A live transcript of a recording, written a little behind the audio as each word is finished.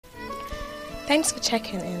Thanks for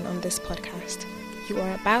checking in on this podcast. You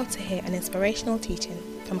are about to hear an inspirational teaching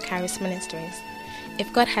from Charis Ministries.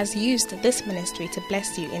 If God has used this ministry to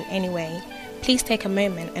bless you in any way, please take a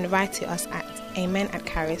moment and write to us at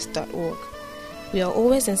amen@charis.org. We are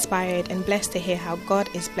always inspired and blessed to hear how God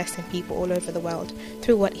is blessing people all over the world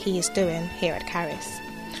through what He is doing here at Charis.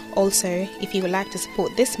 Also, if you would like to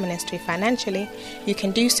support this ministry financially, you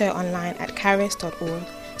can do so online at charis.org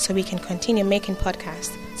so we can continue making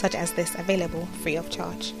podcasts such as this available free of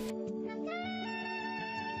charge.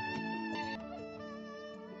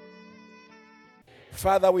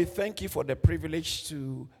 Father, we thank you for the privilege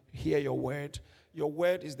to hear your word. Your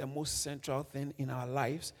word is the most central thing in our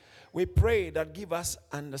lives. We pray that give us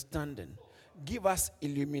understanding, give us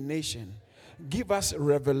illumination, give us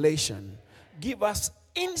revelation, give us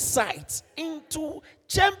insights into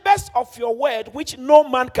chambers of your word which no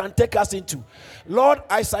man can take us into. Lord,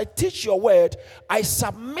 as I teach your word, I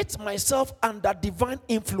submit myself under divine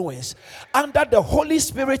influence, under the Holy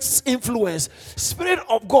Spirit's influence. Spirit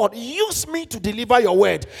of God, use me to deliver your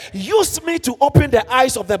word. Use me to open the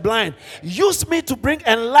eyes of the blind. Use me to bring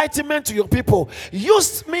enlightenment to your people.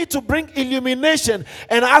 Use me to bring illumination.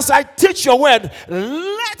 And as I teach your word,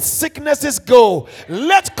 let sicknesses go.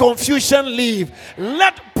 Let confusion leave.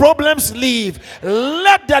 Let problems leave.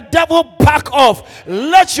 Let the devil back off.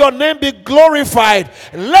 Let your name be glorified.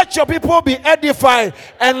 Let your people be edified.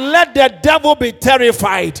 And let the devil be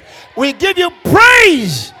terrified. We give you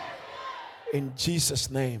praise in Jesus'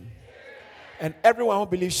 name. And everyone who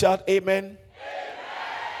believes shout amen. Amen.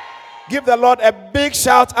 Give the Lord a big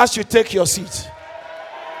shout as you take your seat.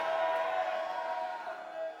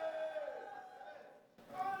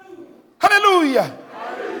 Hallelujah.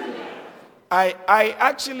 I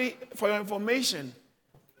actually, for your information,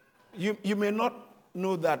 you may not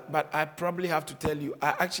know that, but I probably have to tell you,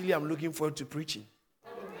 I actually am looking forward to preaching.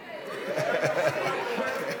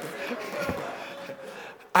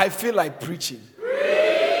 I feel like preaching.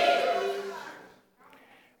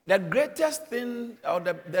 The greatest thing, or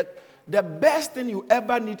the best thing you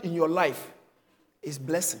ever need in your life is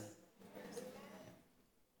blessing.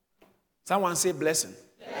 Someone say blessing.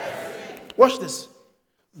 Watch this.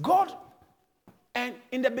 God, and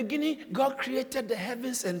in the beginning, God created the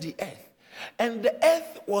heavens and the earth. And the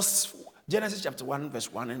earth was, Genesis chapter 1,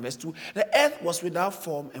 verse 1 and verse 2, the earth was without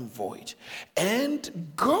form and void.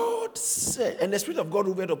 And God said, and the Spirit of God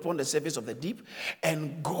hovered upon the surface of the deep.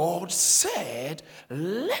 And God said,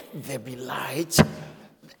 let there be light.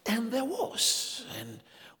 And there was. And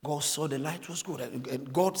God saw the light was good.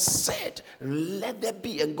 And God said, let there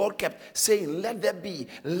be. And God kept saying, let there be,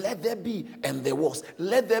 and there was.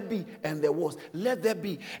 Let there be, and there was. Let there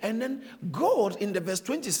be. And then God, in the verse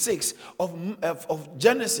 26 of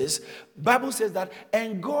Genesis, Bible says that,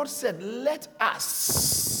 and God said, let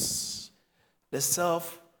us, the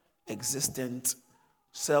self-existent,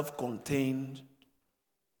 self-contained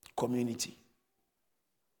community,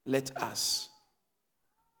 let us.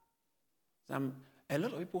 A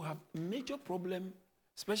lot of people have major problem,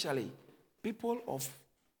 especially people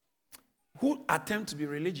who attempt to be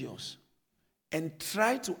religious and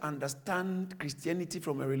try to understand Christianity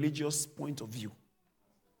from a religious point of view,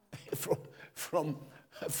 from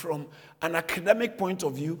an academic point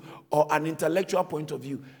of view or an intellectual point of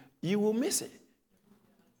view. You will miss it.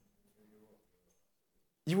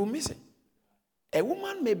 You will miss it. A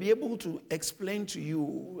woman may be able to explain to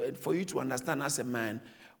you, for you to understand as a man,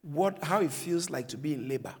 how it feels like to be in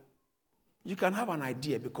labor. You can have an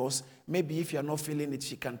idea, because maybe if you're not feeling it,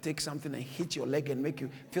 she can take something and hit your leg and make you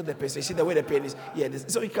feel the pain. So you see the way the pain is. Yeah,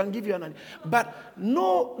 so it can give you an idea. But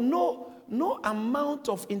no amount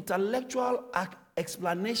of intellectual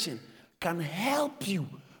explanation can help you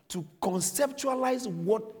to conceptualize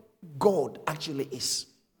what God actually is.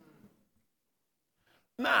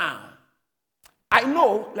 Now, I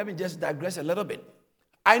know, let me just digress a little bit.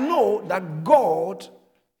 I know that God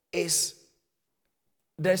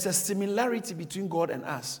there's a similarity between God and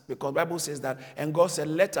us, because the Bible says that, and God said,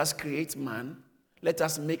 let us create man, let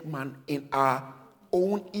us make man in our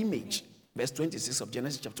own image. Verse 26 of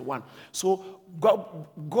Genesis chapter 1. So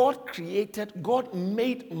God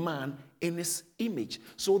made man in his image.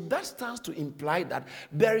 So that stands to imply that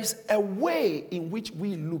there is a way in which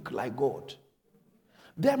we look like God.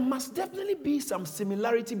 There must definitely be some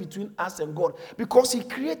similarity between us and God, because He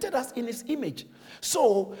created us in His image.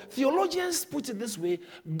 So theologians put it this way: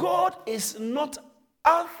 God is not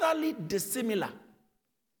utterly dissimilar.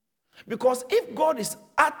 Because if God is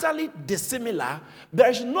utterly dissimilar, there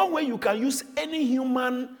is no way you can use any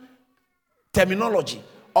human terminology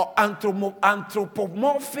or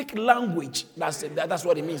anthropomorphic language. That's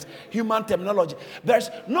what it means. Human terminology. There's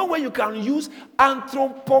no way you can use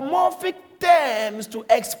anthropomorphic terms to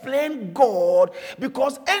explain God,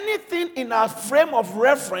 because anything in our frame of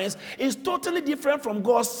reference is totally different from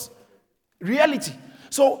God's reality.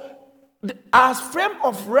 So our frame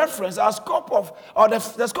of reference, our scope of, or the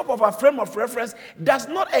scope of our frame of reference does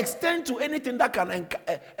not extend to anything that can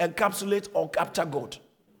encapsulate or capture God.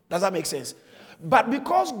 Does that make sense? But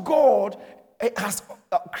because God has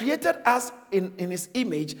created us in his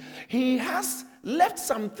image, he has left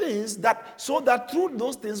some things so that through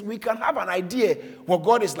those things we can have an idea what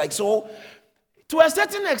God is like. So to a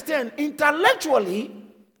certain extent, intellectually,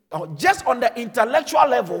 or just on the intellectual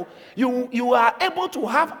level, you are able to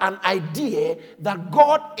have an idea that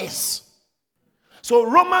God is. So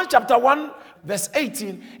Romans chapter 1 verse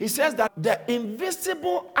 18, it says that the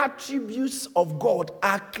invisible attributes of God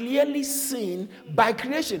are clearly seen by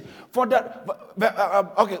creation. For the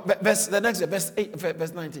verse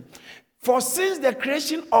 19. For since the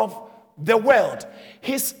creation of the world,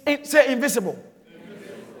 say invisible.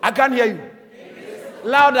 I can't hear you. Invisible.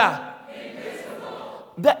 Louder.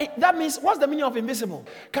 That means, what's the meaning of invisible?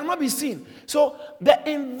 Cannot be seen. So the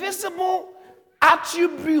invisible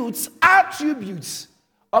attributes.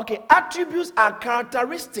 Okay, attributes are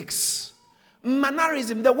characteristics,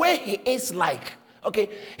 mannerism, the way he is like. Okay,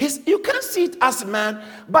 you can't see it as man,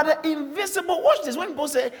 but the invisible. Watch this. When people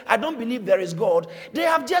say, "I don't believe there is God," they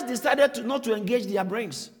have just decided not to engage their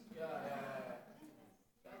brains.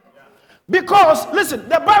 Because listen,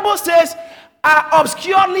 the Bible says, "Are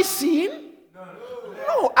obscurely seen."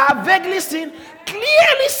 No, are vaguely seen,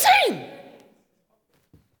 clearly seen.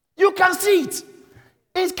 You can see it.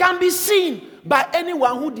 It can be seen by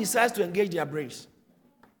anyone who decides to engage their brains.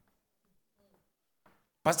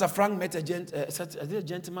 Pastor Frank met a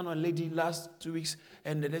gentleman or a lady last 2 weeks,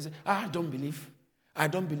 and they said, I don't believe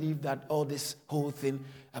that all this whole thing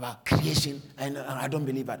about creation, and I don't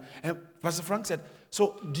believe that. And Pastor Frank said,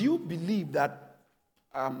 so do you believe that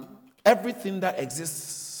everything that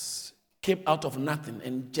exists came out of nothing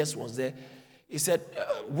and just was there? He said,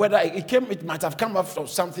 whether it might have come out of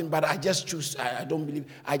something, but I just choose. I don't believe.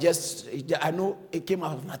 I know it came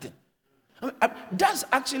out of nothing. That's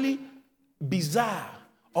actually bizarre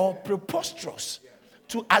or preposterous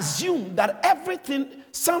to assume that everything,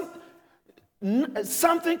 something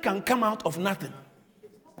can come out of nothing.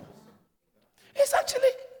 It's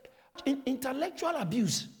actually intellectual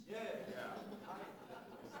abuse.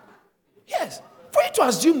 Yes. For you to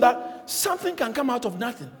assume that something can come out of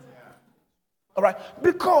nothing. All right?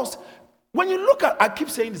 Because when you look at, I keep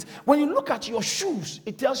saying this, when you look at your shoes,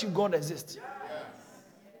 it tells you God exists.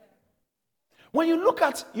 When you look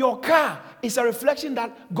at your car, it's a reflection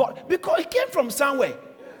that God, because it came from somewhere.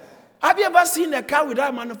 Have you ever seen a car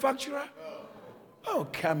without a manufacturer? Oh,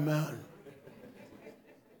 come on.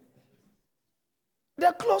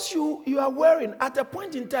 The clothes you are wearing, at a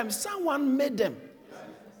point in time, someone made them.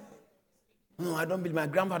 No, I don't believe my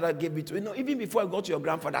grandfather gave it to me. No, even before I got to your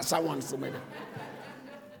grandfather, someone still made it.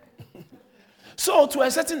 So to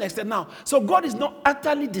a certain extent now, so God is not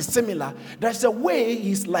utterly dissimilar. There's a way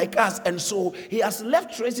he's like us, and so he has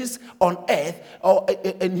left traces on earth or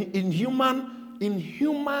in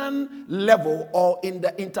human level, or in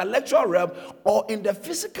the intellectual realm, or in the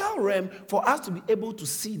physical realm, for us to be able to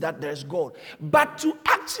see that there's God. But to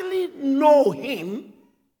actually know him,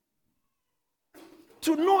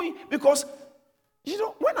 because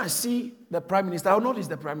when I see the Prime Minister, I'll notice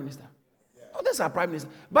the Prime Minister. Oh, that's our Prime Minister.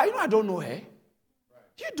 But I don't know her.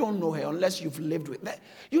 You don't know her unless you've lived with her.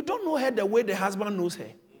 You don't know her the way the husband knows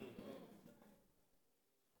her.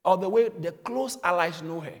 Or the way the close allies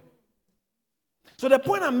know her. So the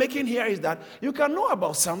point I'm making here is that you can know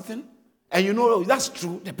about something, and you know that's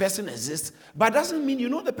true, the person exists, but it doesn't mean you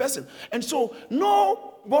know the person. And so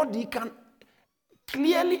nobody can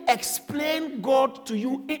clearly explain God to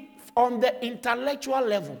you on the intellectual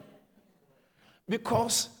level.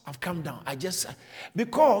 Because I've come down.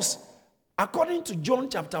 Because according to John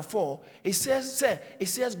chapter 4, it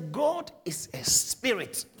says God is a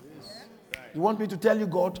spirit. You want me to tell you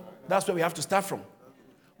God? That's where we have to start from.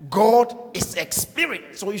 God is a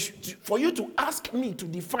spirit. So for you to ask me to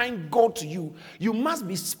define God to you, you must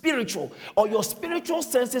be spiritual, or your spiritual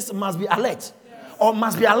senses must be alert. Or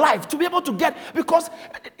must be alive to be able to get, because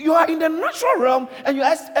you are in the natural realm and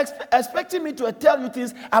you're expecting me to tell you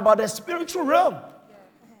things about the spiritual realm.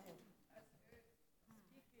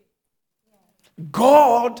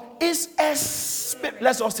 God is a spirit.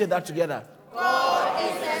 Let's all say that together. God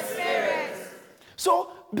is a spirit.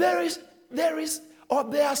 So there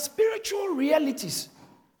are spiritual realities.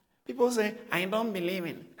 People say, I don't believe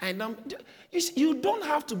it. You don't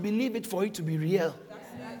have to believe it for it to be real.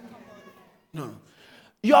 No.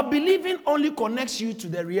 Your believing only connects you to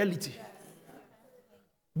the reality.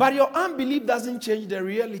 But your unbelief doesn't change the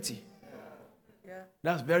reality.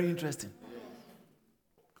 That's very interesting.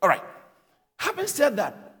 All right. Having said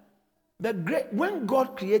that, when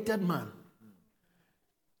God created man,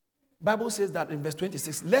 Bible says that in verse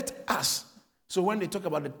 26, let us. So when they talk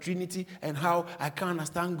about the Trinity and how I can't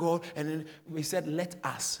understand God, and then we said, let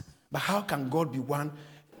us. But how can God be one?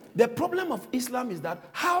 The problem of Islam is that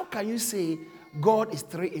how can you say God is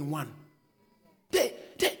 3 in 1?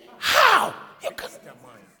 How? You can,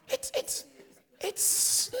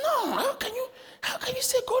 it's no. How can you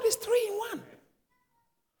say God is 3 in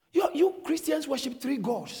 1? You Christians worship 3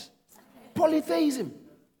 gods. Polytheism.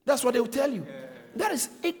 That's what they will tell you. That is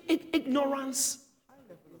ignorance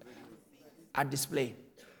at display.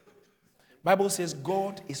 Bible says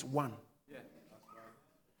God is one.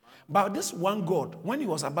 But this one God, when he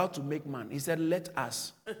was about to make man, he said, let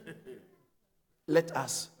us. Let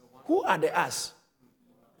us. Who are the us?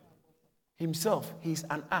 Himself. He's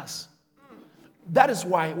an us. That is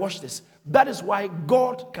why, watch this. That is why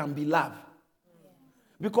God can be love.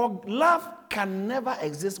 Because love can never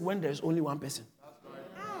exist when there is only one person.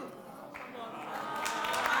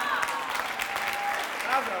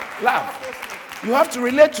 Love. You have to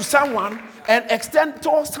relate to someone and extend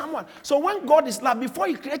towards someone. So when God is love, before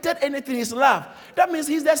he created anything, he's love. That means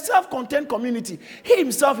he's the self-contained community. He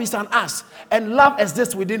himself is an us, and love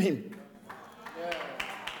exists within him.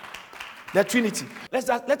 The Trinity.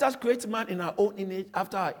 Let us create man in our own image,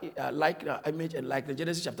 after our image and likeness.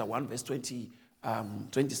 Genesis chapter 1, verse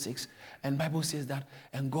 26. And Bible says that,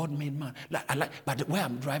 and God made man. But the way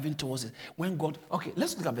I'm driving towards it, when God, okay,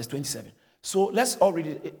 let's look at verse 27. So let's all read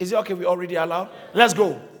it. Is it okay? We already allowed? Let's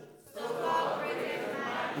go. So God created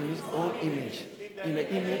man in his own image. In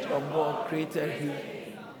the image of God created he.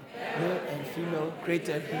 Male and female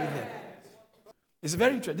created he them. It's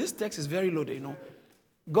very interesting. This text is very loaded, you know.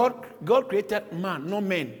 God created man, no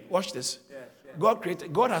men. Watch this.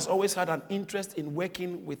 God has always had an interest in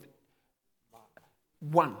working with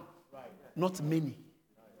one, not many.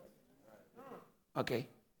 Okay.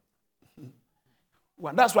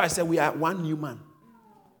 That's why I said we are one new man.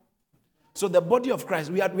 So the body of Christ,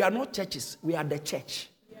 we are not churches, we are the church.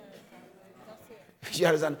 You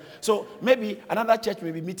understand? So maybe another church may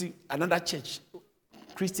be meeting another church,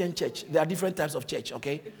 Christian church. There are different types of church,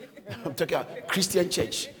 okay? I'm talking about Christian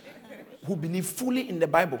church who believe fully in the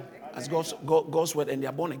Bible as God's word, and they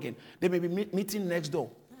are born again. They may be meeting next door.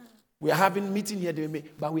 We are having meeting here,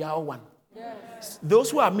 but we are all one. Yes. Those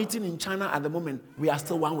who are meeting in China at the moment, we are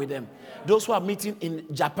still one with them. Those who are meeting in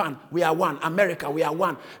Japan, we are one. America, we are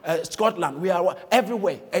one. Scotland, we are one.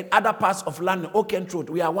 Everywhere. And other parts of London, Oak Kent Road,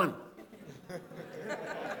 we are one.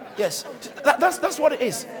 Yes. That's what it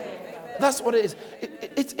is. That's what it is.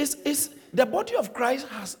 It's the body of Christ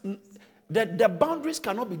has... The boundaries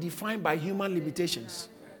cannot be defined by human limitations.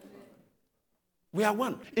 We are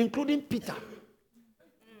one, including Peter,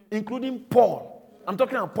 including Paul. I'm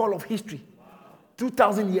talking about Paul of history,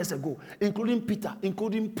 2,000 years ago, including Peter,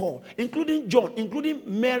 including Paul, including John, including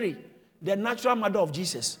Mary, the natural mother of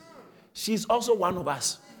Jesus. She's also one of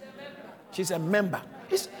us. She's a member.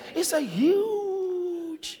 It's a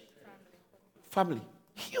huge family,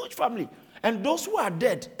 huge family. And those who are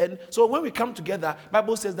dead, and so when we come together,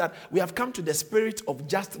 Bible says that we have come to the spirit of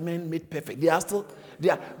just men made perfect. They are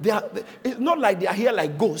it's not like they are here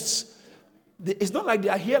like ghosts. It's not like they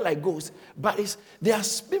are here like ghosts, but they are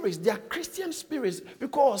spirits. They are Christian spirits.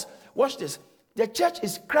 Because, watch this, the church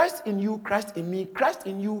is Christ in you, Christ in me, Christ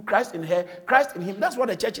in you, Christ in her, Christ in him. That's what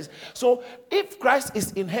the church is. So if Christ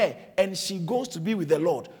is in her and she goes to be with the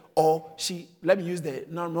Lord, or let me use the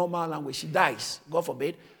normal language, she dies, God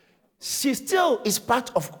forbid, she still is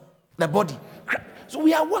part of the body. So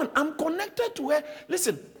we are one. I'm connected to her.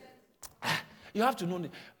 Listen, you have to know.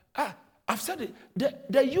 I've said it.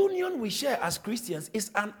 The union we share as Christians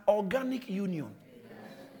is an organic union.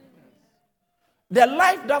 The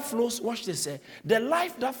life that flows, watch this, the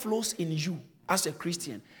life that flows in you as a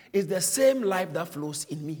Christian is the same life that flows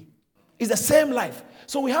in me. It's the same life.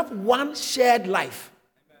 So we have one shared life.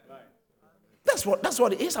 That's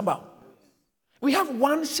what it is about. We have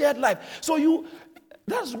one shared life. So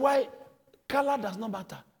that's why color does not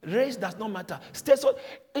matter. Race does not matter. So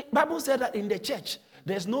the Bible said that in the church,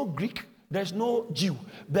 there's no Greek, there's no Jew,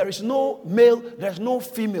 there is no male, there's no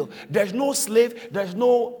female, there's no slave, there's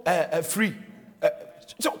no free.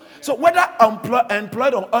 So whether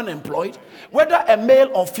employed or unemployed, whether a male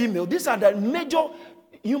or female, these are the major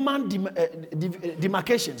human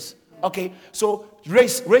demarcations. Okay, so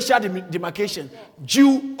racial demarcation,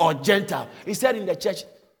 Jew or Gentile. He said in the church,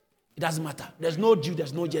 it doesn't matter. There's no Jew,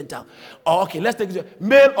 there's no Gentile. Oh, okay, let's take it.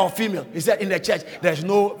 Male or female. He said in the church, there's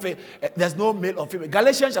no male or female.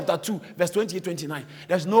 Galatians chapter 2, verse 28-29.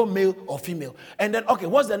 There's no male or female. And then, okay,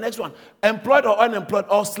 what's the next one? Employed or unemployed,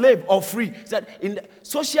 or slave or free. He said in the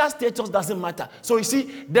social status doesn't matter. So you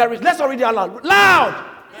see, there is, let's all read it out loud. Loud!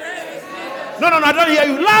 No, I don't hear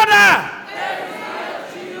you. Louder!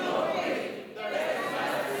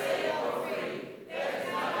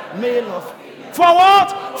 Male or female. For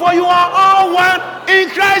what? For you are all one in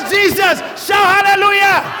Christ Jesus. Shout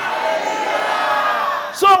hallelujah.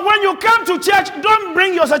 So when you come to church, don't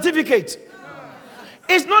bring your certificate.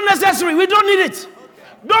 It's not necessary. We don't need it.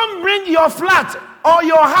 Don't bring your flat or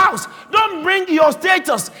your house. Don't bring your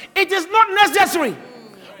status. It is not necessary.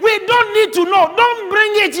 We don't need to know. Don't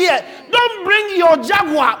bring it here. Don't bring your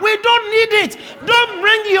Jaguar. We don't need it. Don't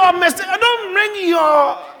bring your don't bring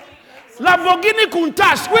your Lamborghini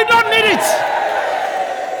Countach. We don't need it.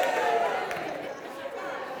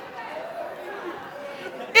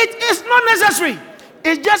 It is not necessary.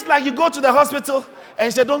 It's just like you go to the hospital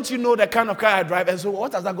and say, don't you know the kind of car I drive? And so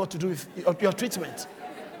what has that got to do with your treatment?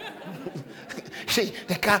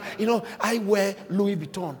 The car, I wear Louis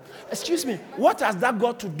Vuitton. Excuse me, what has that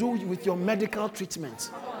got to do with your medical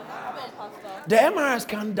treatment? The MRI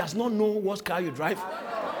scan does not know what car you drive.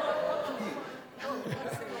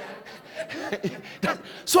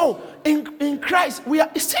 So in Christ, we are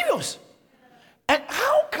serious. And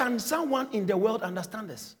how can someone in the world understand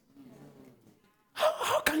this?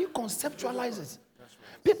 How can you conceptualize it?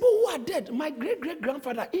 People who are dead, my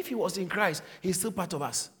great-great-grandfather, if he was in Christ, he's still part of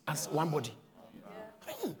us as one body.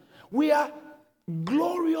 We are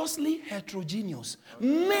gloriously heterogeneous.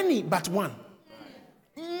 Many but one.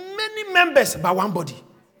 Many members but one body.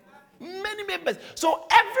 Many members. So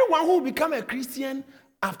everyone who will become a Christian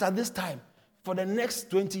after this time, for the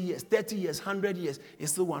next 20 years, 30 years, 100 years,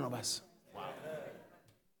 is still one of us.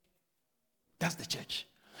 That's the church.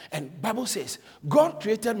 And Bible says, God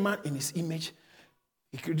created man in his image.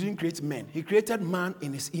 He didn't create men. He created man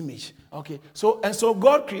in his image. Okay. So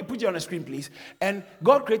God put it on the screen, please. And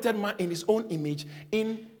God created man in his own image.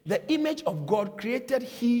 In the image of God created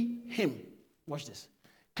he him. Watch this.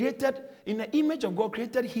 Created in the image of God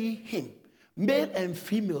created he him. Male and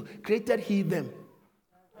female created he them.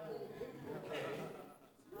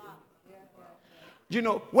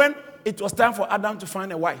 When it was time for Adam to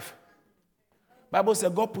find a wife, Bible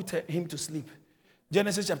said God put him to sleep.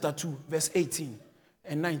 Genesis chapter 2, verse 18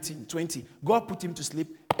 and 19, 20. God put him to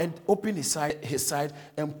sleep and opened his side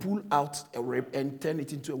and pulled out a rib and turned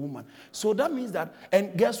it into a woman. So that means that,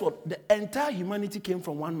 and guess what? The entire humanity came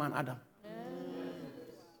from one man, Adam.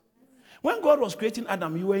 When God was creating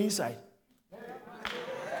Adam, you were inside.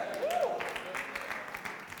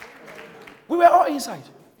 We were all inside.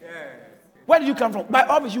 Where did you come from? By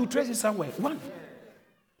obvious, you trace it somewhere. One.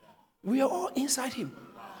 We are all inside him.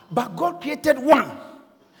 But God created one.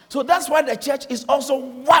 So that's why the church is also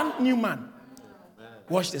one new man.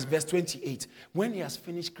 Watch this, verse 28. When he has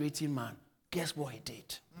finished creating man, guess what he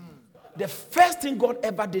did? The first thing God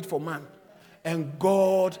ever did for man, and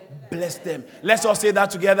God blessed them. Let's all say that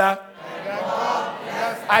together.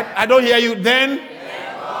 I don't hear you. Then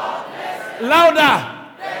louder.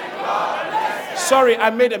 Sorry, I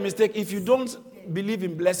made a mistake. If you don't believe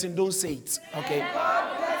in blessing, don't say it. Okay?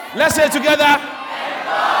 Let's say it together.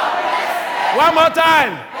 One more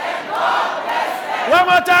time. One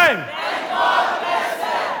more time.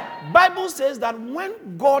 Bible says that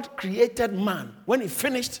when God created man, when he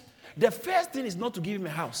finished, the first thing is not to give him a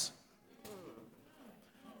house.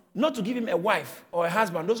 Not to give him a wife or a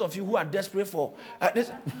husband. Those of you who are desperate for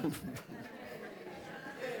this.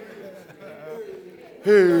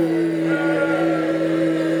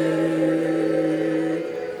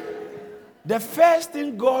 The first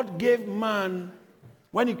thing God gave man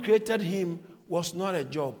when he created him was not a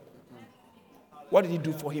job. What did he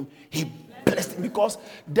do for him? He blessed him, because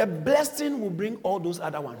the blessing will bring all those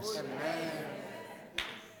other ones.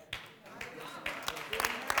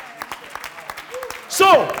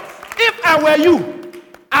 So, if I were you,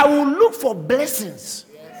 I will look for blessings.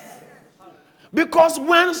 Because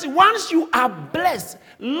once you are blessed,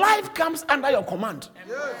 life comes under your command.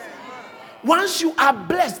 Once you are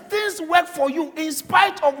blessed, things work for you in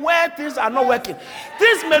spite of where things are not working.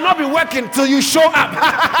 Things may not be working till you show up.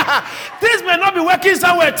 Things may not be working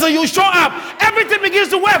somewhere till you show up. Everything begins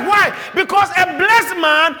to work. Why? Because a blessed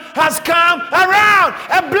man has come around.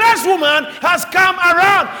 A blessed woman has come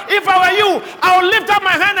around. If I were you, I would lift up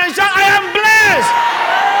my hand and shout, I am blessed.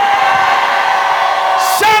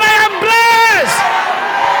 Shout, I am blessed.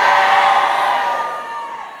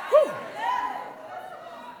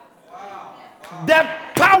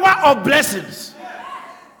 of blessings.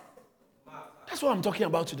 That's what I'm talking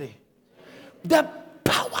about today. The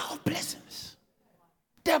power of blessings.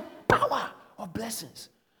 The power of blessings.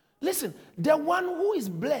 Listen, the one who is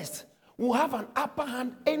blessed will have an upper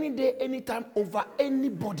hand any day, anytime over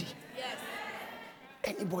anybody. Yes.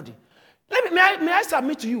 Anybody. May I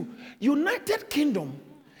submit to you? United Kingdom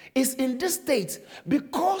is in this state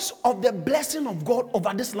because of the blessing of God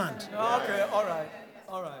over this land. Okay, all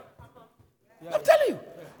right. Yeah. I'm telling you.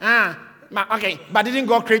 Okay, but didn't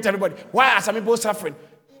God create everybody? Why are some people suffering?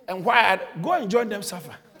 And why? Go and join them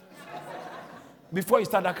suffer. Before you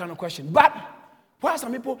start that kind of question. But why are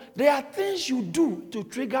some people? There are things you do to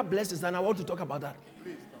trigger blessings, and I want to talk about that.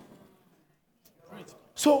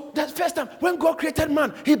 So that first time when God created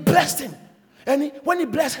man, he blessed him. And when he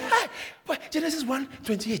blessed, Genesis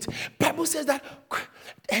 1:28, Bible says that,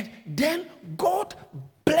 and then God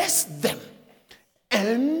blessed them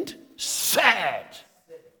and said.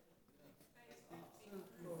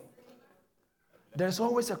 There's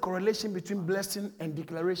always a correlation between blessing and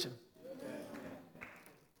declaration.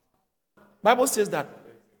 Bible says that,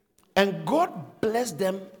 and God blessed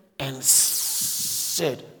them and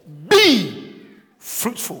said, be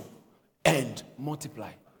fruitful and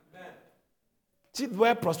multiply. See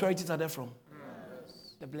where prosperity started from?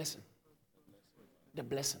 The blessing. The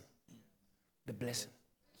blessing. The blessing.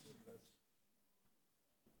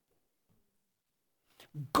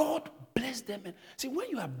 God blessed them. And see, when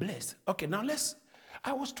you are blessed, okay, now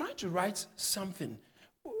I was trying to write something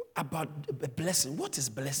about a blessing. What is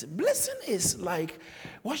blessing? Blessing is like,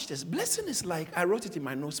 watch this. Blessing is like, I wrote it in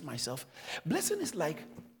my notes myself. Blessing is like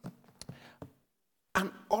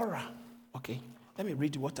an aura. Okay, let me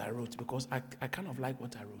read what I wrote because I kind of like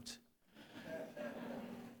what I wrote.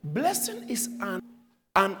 Blessing is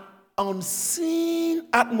an unseen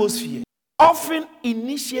atmosphere, often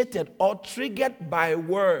initiated or triggered by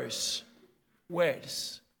words.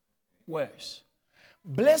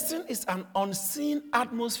 Blessing is an unseen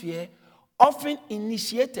atmosphere, often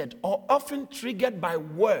initiated or often triggered by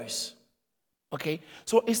words. Okay,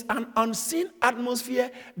 so it's an unseen atmosphere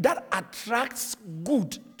that attracts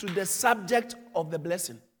good to the subject of the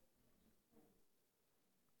blessing.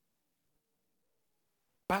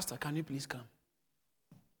 Pastor, can you please come?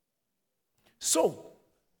 So,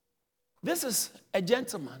 this is a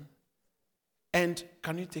gentleman, and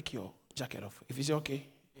can you take your jacket off? If it's okay,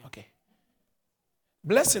 okay.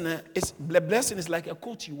 Blessing is like a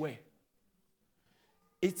coat you wear.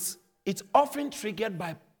 It's often triggered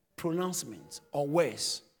by pronouncements or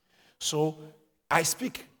words. So I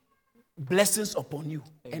speak blessings upon you,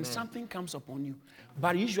 amen, and something comes upon you,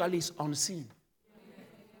 but usually it's unseen.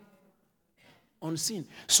 Unseen.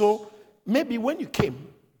 So maybe when you came,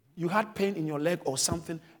 you had pain in your leg or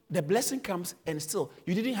something. The blessing comes, and still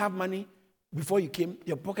you didn't have money before you came.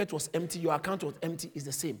 Your pocket was empty. Your account was empty. It's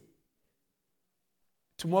the same.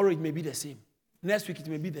 Tomorrow it may be the same. Next week it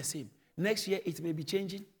may be the same. Next year it may be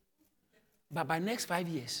changing. But by next 5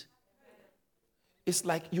 years, it's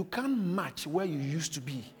like you can't match where you used to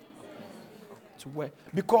be. To where,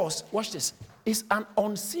 because, watch this, it's an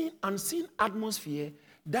unseen atmosphere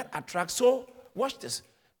that attracts. So, watch this.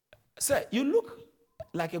 Say, you look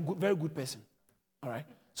like a very good person. All right?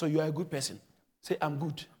 So you are a good person. Say, I'm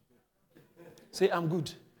good. Say, I'm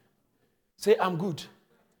good. Say, I'm good.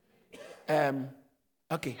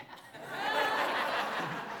 Okay.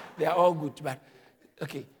 They are all good, but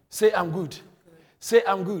okay. Say, I'm good. Say,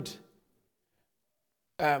 I'm good.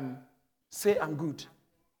 Say, I'm good.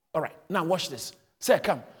 All right. Now watch this. Say,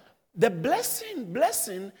 come. The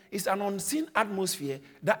blessing is an unseen atmosphere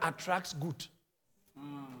that attracts good.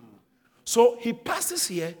 So he passes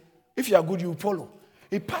here. If you are good, you follow.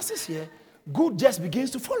 He passes here. Good just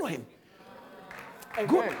begins to follow him. Amen.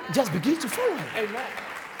 Good just begins to follow him. Amen.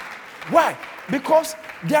 Why? Because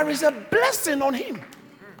there is a blessing on him.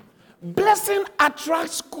 Blessing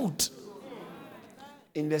attracts good.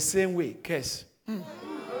 In the same way, curse.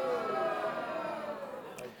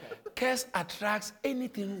 Curse attracts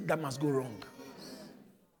anything that must go wrong.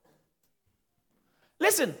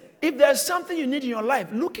 Listen, if there's something you need in your life,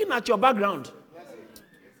 looking at your background,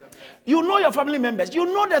 you know your family members, you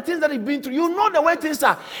know the things that you've been through, you know the way things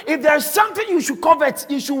are. If there's something you should covet,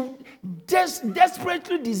 you should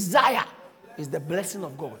desperately desire, is the blessing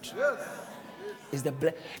of God. Is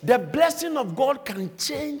the blessing of God can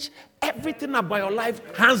change everything about your life,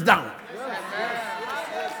 hands down.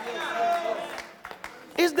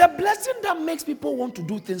 It's the blessing that makes people want to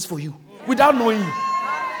do things for you without knowing you.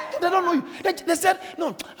 They don't know you. They said,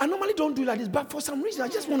 no, I normally don't do like this, but for some reason, I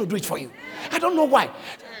just want to do it for you. I don't know why.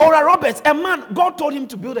 Oral Roberts, a man, God told him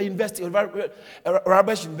to build a university,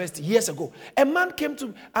 Roberts University, years ago. A man came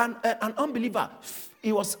to an unbeliever.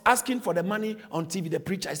 He was asking for the money on TV, the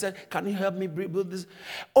preacher. I said, can you help me build this?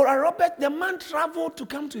 Oral Roberts, the man traveled to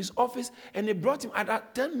come to his office, and they brought him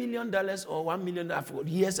at $10 million or $1 million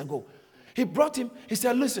years ago. He brought him, he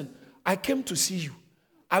said, listen, I came to see you.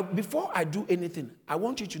 Before I do anything, I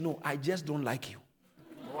want you to know I just don't like you.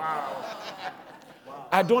 Wow.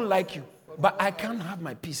 I don't like you. But I can't have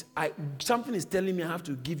my peace. Something is telling me I have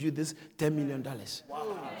to give you this $10 million.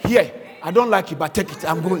 Wow. Here, I don't like you, but take it.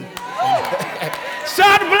 I'm going.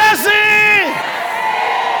 Shout blessing!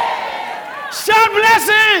 Shout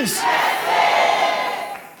blessings!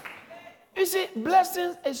 You see,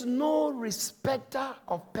 blessings is no respecter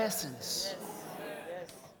of persons.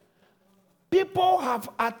 People have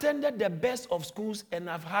attended the best of schools and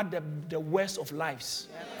have had the worst of lives.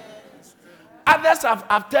 Others have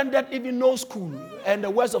attended even no school and the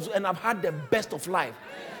worst of, and have had the best of life.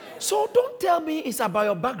 So don't tell me it's about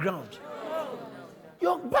your background.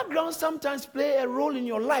 Your background sometimes play a role in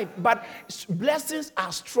your life, but blessings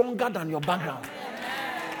are stronger than your background.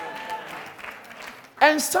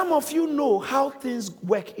 And some of you know how things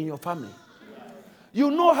work in your family.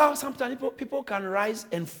 You know how sometimes people can rise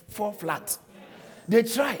and fall flat. They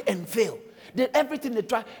try and fail. Everything they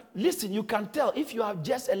try. Listen, you can tell if you have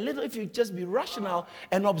just a little, if you just be rational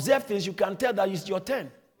and observe things, you can tell that it's your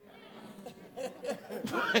turn.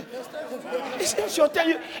 It's your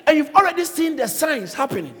turn. And you've already seen the signs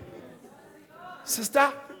happening.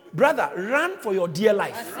 Sister, brother, run for your dear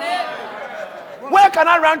life. Where can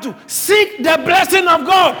I run to? Seek the blessing of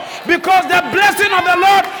God. Because the blessing of the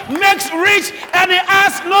Lord makes rich and he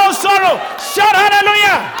adds no sorrow. Shout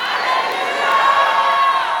hallelujah.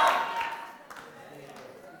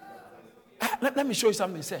 Let me show you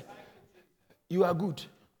something. Say, you are good.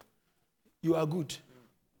 You are good.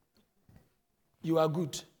 You are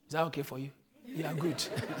good. Is that okay for you? You are good.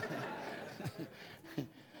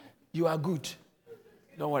 You are good.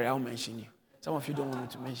 Don't worry, I'll mention you. Some of you don't want me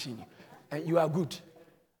to mention you. And you are good.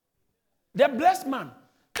 The blessed man,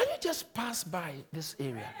 can you just pass by this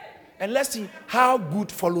area? And let's see how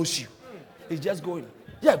good follows you. He's just going.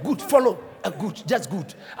 Yeah, good, follow. Good, just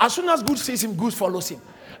good. As soon as good sees him, good follows him.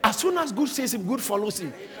 As soon as good sees him, good follows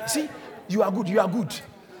him. See, you are good, you are good.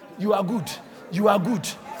 You are good. You are good.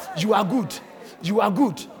 You are good. You are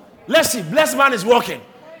good. Let's see, blessed man is walking.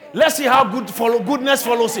 Let's see how goodness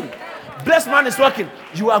follows him. Blessed man is walking.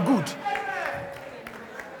 You are good.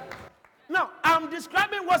 Now, I'm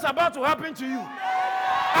describing what's about to happen to you.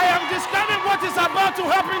 I am describing what is about to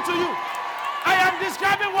happen to you. I am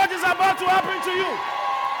describing what is about to happen to you.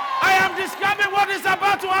 I am describing what is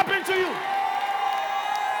about to happen to you.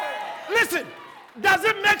 Listen, does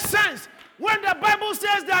it make sense when the Bible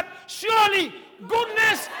says that surely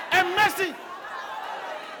goodness and mercy?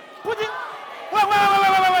 Put it.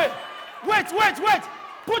 Wait.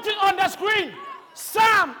 Put it on the screen.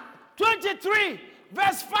 Psalm 23,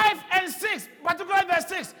 verse 5 and 6, particularly verse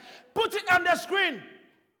 6. Put it on the screen.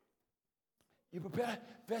 You prepare?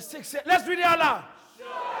 Verse 6. Let's read it out loud.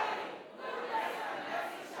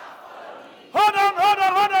 Hold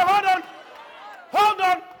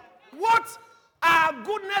on. What are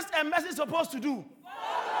goodness and mercy supposed to do?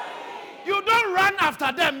 You don't run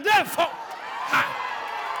after them. They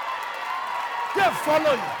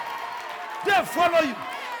follow you.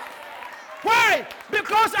 Why?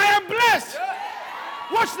 Because I am blessed.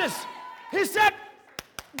 Watch this. He said,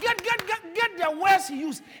 get the words he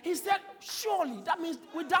used. He said, surely. That means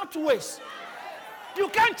without waste. You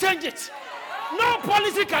can't change it. No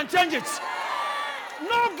policy can change it.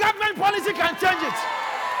 No government policy can change it.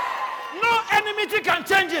 No enmity can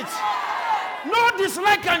change it. No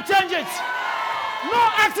dislike can change it. No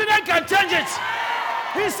accident can change it.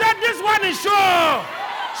 He said this one is sure.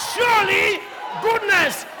 Surely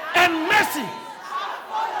goodness and mercy.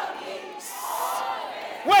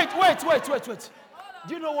 Wait.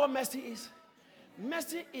 Do you know what mercy is?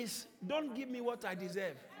 Mercy is don't give me what I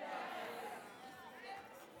deserve.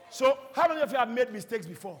 So how many of you have made mistakes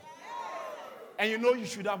before? And you know you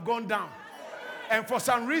should have gone down. And for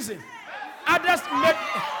some reason, others made...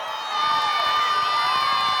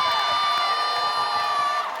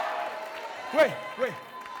 Wait.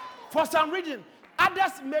 For some reason,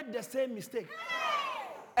 others made the same mistake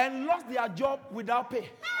and lost their job without pay.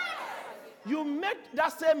 You made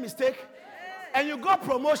that same mistake and you got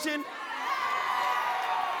promotion.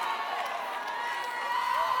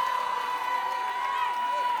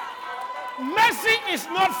 Mercy is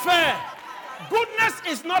not fair. Goodness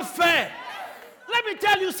is not fair. Let me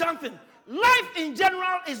tell you something. Life in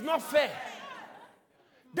general is not fair.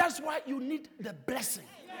 That's why you need the blessing.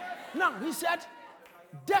 Now, he said,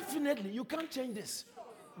 definitely, you can't change this.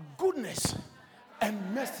 Goodness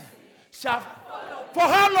and mercy shall. For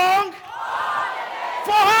how long?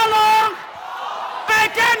 For how long? I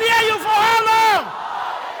can't hear you. For how long?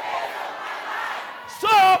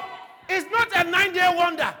 So, it's not a 9-day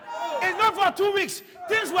wonder. It's not for 2 weeks.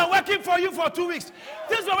 Things were working for you for 2 weeks.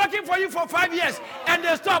 Things were working for you for 5 years. And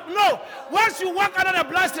they stop. No. Once you walk under the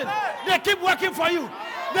blessing, they keep working for you.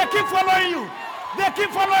 They keep following you. They keep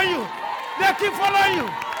following you. They keep following you.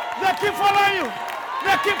 They keep following you.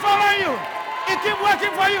 They keep following you. It keep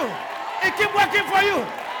working for you. It keep working for you.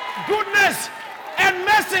 Goodness and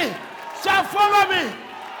mercy shall follow me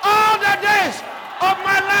all the days of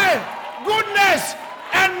my life. Goodness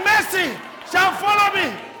and mercy shall follow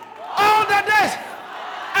me all the days.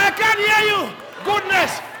 I can't hear you.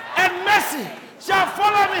 Goodness and mercy shall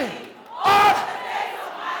follow me all.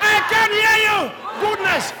 I can't hear you.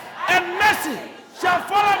 Goodness and mercy shall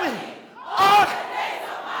follow me all.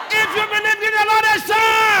 If you believe in the Lord,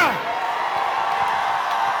 shout.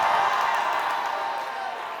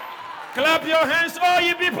 Clap your hands, all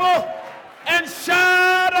you people, and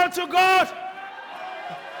shout unto God.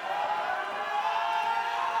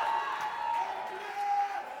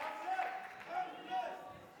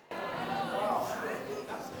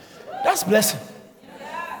 That's blessing.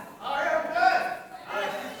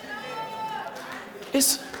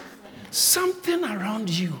 It's something around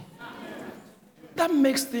you that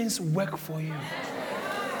makes things work for you.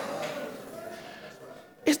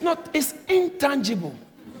 It's intangible.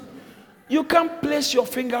 You can't place your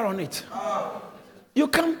finger on it. You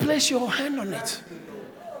can't place your hand on it.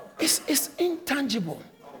 It's intangible.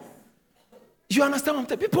 You understand what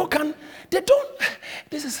I'm saying? People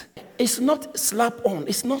it's not slap on.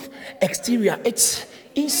 It's not exterior. It's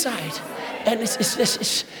inside. And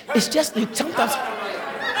it's just sometimes.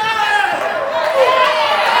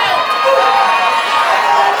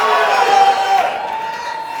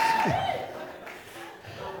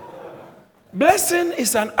 Blessing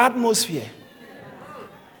is an atmosphere.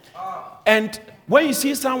 And when you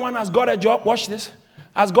see someone has got a job, watch this,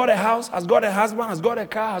 has got a house, has got a husband, has got a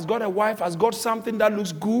car, has got a wife, has got something that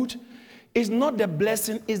looks good, it's not the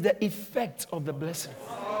blessing, it's the effect of the blessing.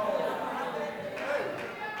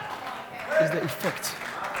 It's the effect.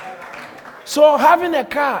 So having a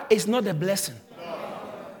car is not the blessing.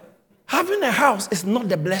 Having a house is not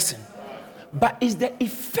the blessing. But it's the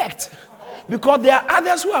effect. Because there are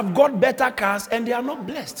others who have got better cars and they are not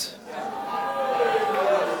blessed.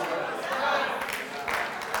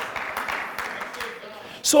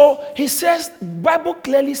 So he says, Bible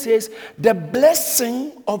clearly says, the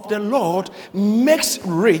blessing of the Lord makes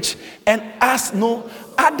rich and has no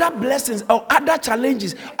other blessings or other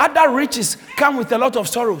challenges, other riches come with a lot of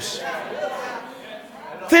sorrows.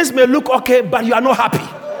 Things may look okay, but you are not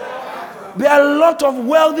happy. There are a lot of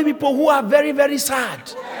wealthy people who are very, very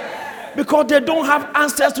sad. Because they don't have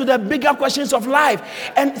answers to the bigger questions of life.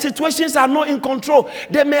 And situations are not in control.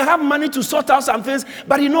 They may have money to sort out some things,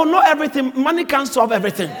 but not everything. Money can't solve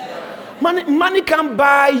everything. Money can't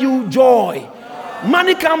buy you joy.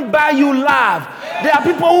 Money can't buy you love. There are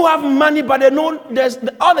people who have money, but they know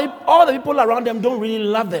all the people around them don't really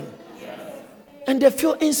love them. And they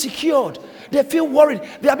feel insecure. They feel worried.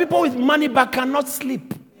 There are people with money but cannot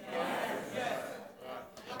sleep.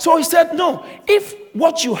 So he said, no, if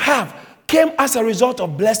what you have came as a result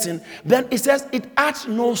of blessing, then it says it adds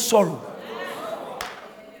no sorrow.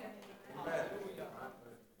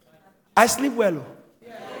 I sleep well.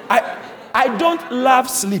 I don't love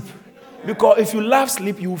sleep. Because if you love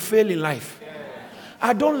sleep, you will fail in life.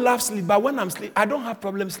 I don't love sleep, but when I'm sleeping, I don't have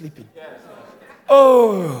problem sleeping.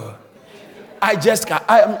 Oh, I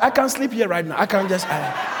can sleep here right now. I don't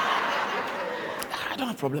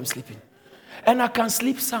have problem sleeping. And I can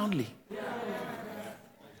sleep soundly.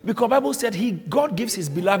 Because the Bible said God gives his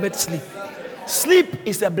beloved sleep. Sleep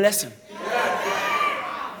is a blessing.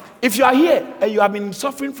 If you are here and you have been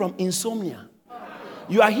suffering from insomnia,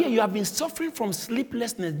 you are here, you have been suffering from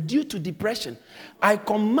sleeplessness due to depression, I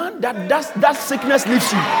command that sickness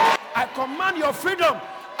leaves you. I command your freedom.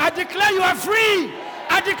 I declare you are free.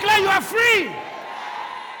 I declare you are free.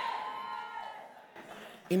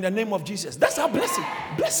 In the name of Jesus. That's our blessing.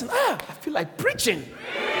 Blessing. I feel like preaching.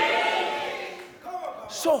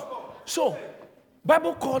 So,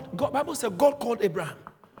 Bible said God called Abraham.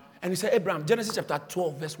 And he said, Abraham, Genesis chapter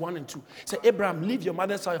 12, verse 1 and 2. He said, Abraham, leave your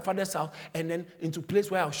mother's house, your father's house, and then into a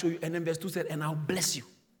place where I'll show you. And then verse 2 said, and I'll bless you.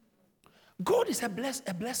 God is a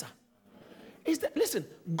blesser. Listen,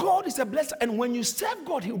 God is a blesser. And when you serve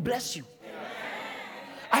God, he'll bless you.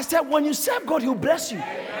 I said, when you serve God, he'll bless you.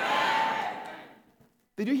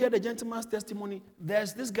 Did you hear the gentleman's testimony?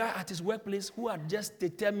 There's this guy at his workplace who had just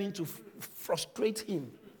determined to frustrate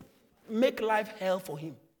him, make life hell for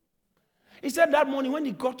him. He said that morning when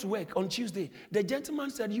he got to work on Tuesday, the gentleman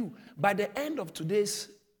said, by the end of today's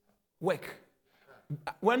work,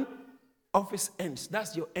 when office ends,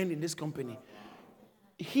 that's your end in this company,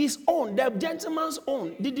 his own, the gentleman's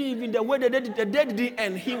own, didn't even, the way the day didn't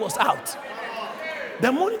end, he was out.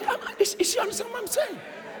 The morning, is you understand what I'm saying?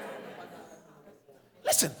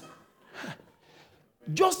 Listen,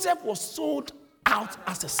 Joseph was sold out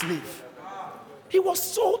as a slave. He was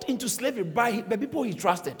sold into slavery by the people he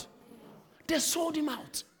trusted. They sold him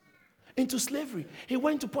out into slavery. He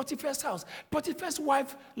went to Potiphar's house. Potiphar's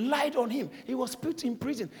wife lied on him. He was put in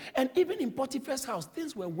prison. And even in Potiphar's house,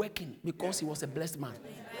 things were working because he was a blessed man.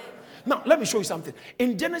 Now, let me show you something.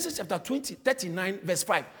 In Genesis chapter 39, verse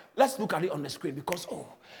 5, let's look at it on the screen because,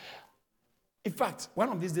 in fact, one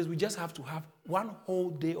of these days we just have to have one whole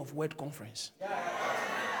day of word conference.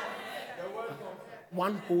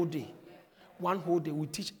 One whole day. One whole day we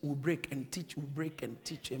teach, we break and teach, we break and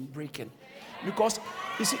teach and break. And because,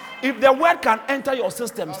 you see, if the word can enter your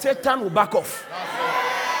system, Satan will back off.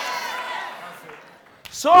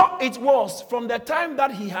 So it was from the time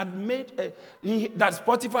that he had made, that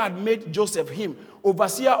Potiphar had made Joseph him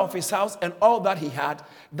overseer of his house and all that he had,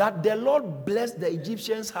 that the Lord blessed the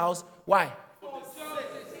Egyptian's house. Why?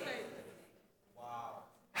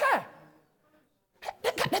 Hey,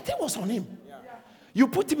 the thing was on him. You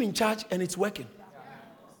put him in charge and it's working.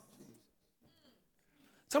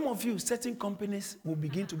 Some of you, certain companies will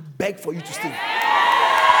begin to beg for you to stay.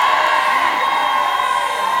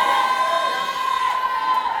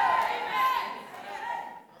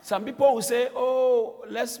 Some people will say,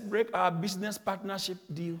 let's break our business partnership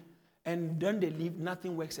deal. And then they leave,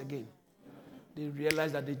 nothing works again. They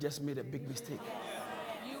realize that they just made a big mistake.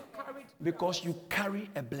 Because you carry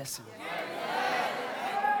a blessing.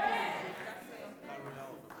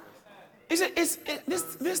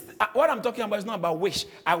 What I'm talking about is not about wish.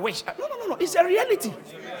 I wish. No. It's a reality.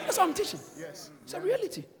 That's what I'm teaching. It's a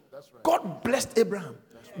reality. God blessed Abraham.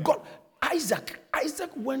 God, Isaac,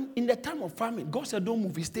 when in the time of famine, God said, don't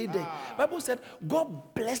move. He stayed there. Bible said,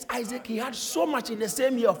 God blessed Isaac. He had so much in the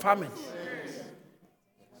same year of famine.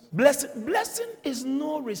 Blessing is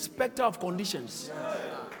no respecter of conditions.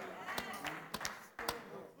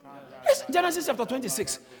 Yes, Genesis chapter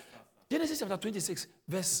 26. Genesis chapter 26,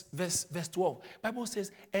 verse 12. Bible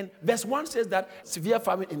says, and verse 1 says that severe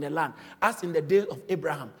famine in the land, as in the days of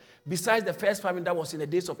Abraham, besides the first famine that was in the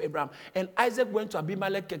days of Abraham. And Isaac went to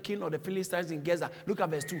Abimelech, the king of the Philistines in Gaza. Look at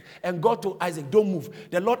verse 2. And God told Isaac, don't move.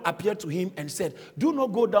 The Lord appeared to him and said, do not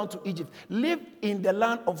go down to Egypt. Live in the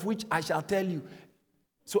land of which I shall tell you.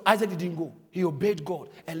 So Isaac didn't go. He obeyed God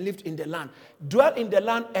and lived in the land. Dwell in the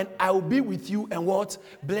land and I will be with you and what?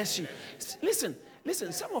 Bless you.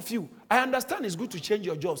 Listen, some of you, I understand it's good to change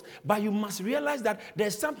your jobs, but you must realize that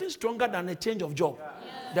there's something stronger than a change of job.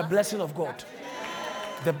 The blessing of God.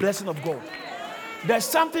 The blessing of God. There's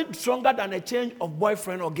something stronger than a change of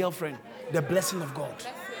boyfriend or girlfriend. The blessing of God.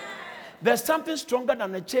 There's something stronger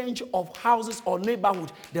than a change of houses or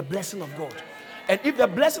neighborhood. The blessing of God. And if the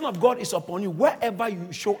blessing of God is upon you, wherever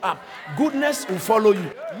you show up, goodness will follow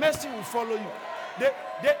you. Mercy will follow you.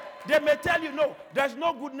 They may tell you, no, there's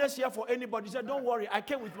no goodness here for anybody. Say, don't worry, I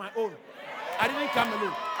came with my own. I didn't come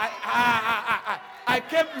alone. I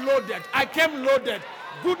came loaded. I came loaded.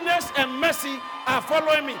 Goodness and mercy are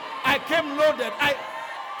following me. I came loaded.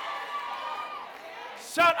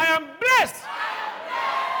 Shout, I am blessed.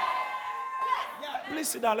 Please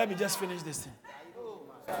sit down. Let me just finish this thing.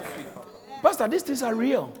 Pastor, these things are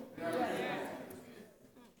real.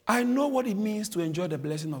 I know what it means to enjoy the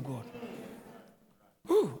blessing of God.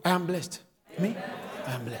 Ooh, I am blessed. Me?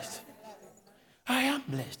 I am blessed. I am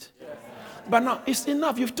blessed. But now, it's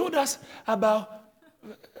enough. You've told us about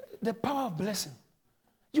the power of blessing.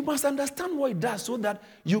 You must understand what it does so that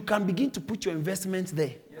you can begin to put your investments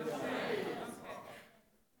there.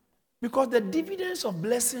 Because the dividends of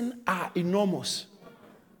blessing are enormous.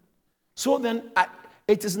 So then,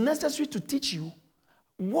 it is necessary to teach you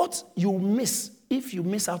what you miss if you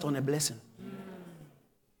miss out on a blessing.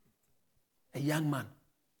 A young man,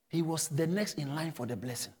 he was the next in line for the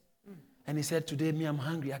blessing. And he said, today, I'm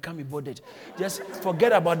hungry. I can't be bothered. Just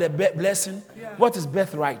forget about the blessing. What is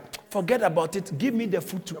birthright? Forget about it. Give me the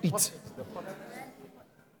food to eat.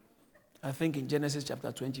 I think in Genesis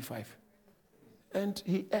chapter 25. And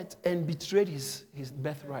he ate and betrayed his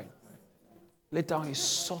birthright. Later on, he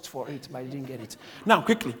sought for it, but he didn't get it. Now,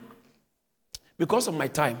 quickly, because of my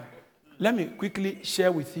time, let me quickly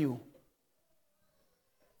share with you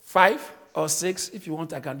 5 or 6. If you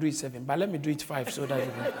want, I can do it 7. But let me do it 5 so that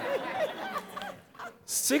you can.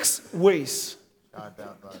 6 ways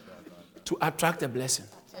to attract a blessing.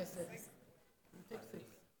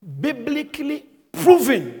 Biblically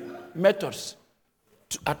proven methods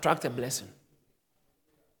to attract a blessing.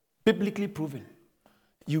 Biblically proven.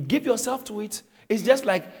 You give yourself to it. It's just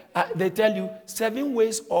like they tell you 7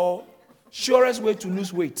 ways or surest way to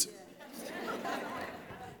lose weight.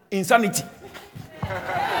 Insanity.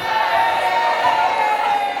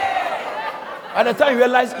 By the time you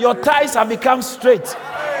realize your thighs have become straight,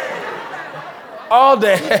 all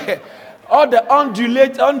the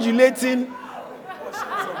undulating.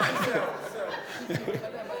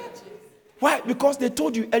 Why? Because they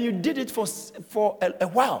told you, and you did it for a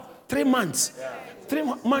while. 3 months. 3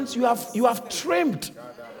 months you have trimmed.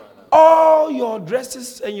 All your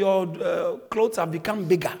dresses and your clothes have become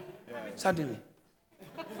bigger suddenly.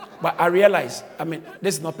 But I realize,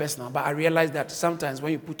 this is not personal, but I realize that sometimes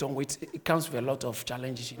when you put on weight, it comes with a lot of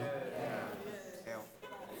challenges,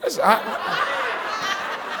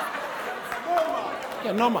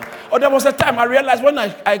 Yeah, normal. Or there was a time I realized when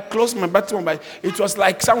I closed my bathroom, it was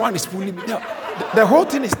like someone is pulling me down. The whole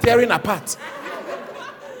thing is tearing apart.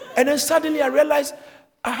 And then suddenly I realized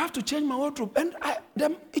I have to change my wardrobe. And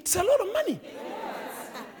it's a lot of money.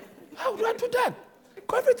 How do I do that?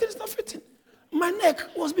 Because everything is not fitting. My neck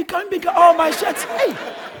was becoming bigger. All my shirts. Hey,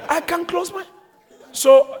 I can't close my...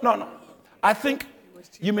 So, no. I think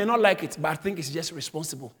you may not like it, but I think it's just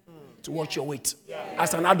responsible to watch your weight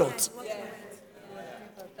as an adult.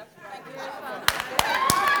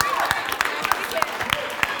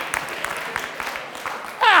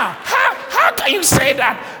 How can you say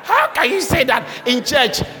that? How can you say that in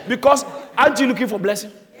church? Because aren't you looking for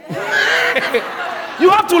blessing? You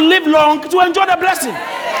have to live long to enjoy the blessing.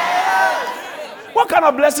 What kind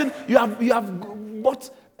of blessing? You have bought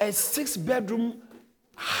a 6-bedroom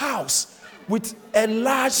house with a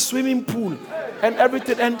large swimming pool and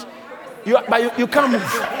everything, and you can't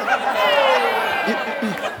move.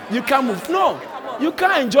 You can't move. No, you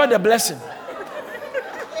can't enjoy the blessing.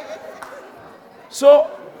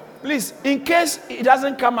 So, please, in case it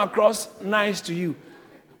doesn't come across nice to you,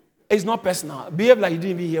 it's not personal. Behave like you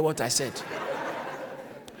didn't even hear what I said.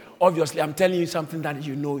 Obviously, I'm telling you something that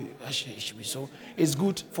you know it should be so. It's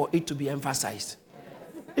good for it to be emphasized.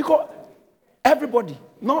 Because everybody,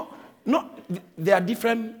 there are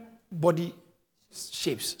different body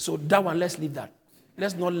shapes. So that one, let's leave that.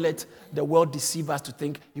 Let's not let the world deceive us to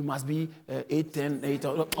think you must be 8, 10, 8,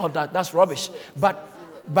 all that. That's rubbish. But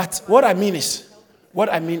what I mean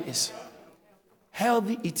is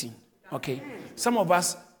healthy eating. Okay? Some of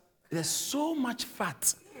us, there's so much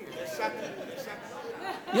fat.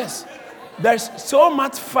 Yes. There's so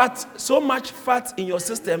much fat in your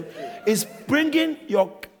system is bringing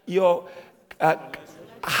your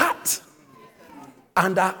heart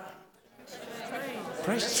under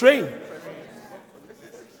strain.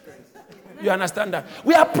 You understand that?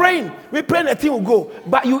 We are praying. We pray the thing will go,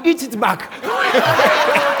 but you eat it back.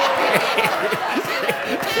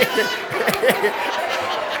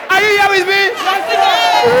 Are you here with me?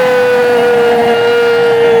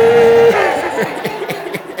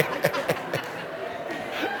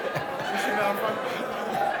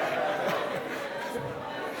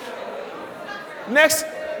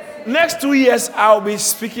 Next 2 years, I'll be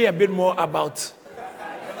speaking a bit more about.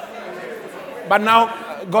 But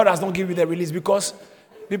now, God has not given me the release because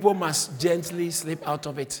people must gently slip out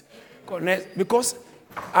of it. Because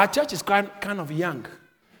our church is kind of young.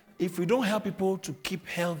 If we don't help people to keep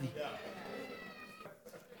healthy,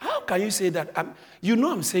 how can you say that? I'm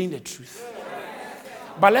saying the truth.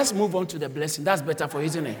 But let's move on to the blessing. That's better for you,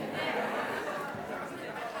 isn't it?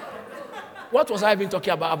 What was I even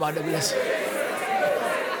talking about the blessing?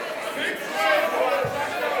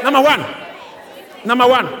 Number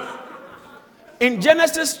one. In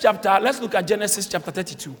Genesis chapter, let's look at Genesis chapter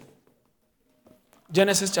 32.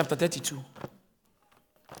 Genesis chapter 32.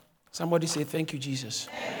 Somebody say, thank you, Jesus.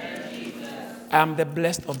 Thank you, Jesus. I am the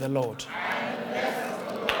blessed of the Lord.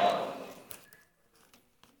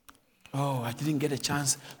 Oh, I didn't get a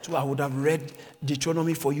chance to. I would have read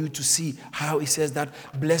Deuteronomy for you to see how it says that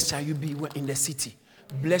blessed shall you be in the city.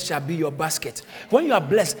 Blessed shall be your basket. When you are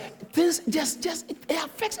blessed, things it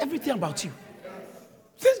affects everything about you.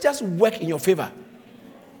 Things just work in your favor.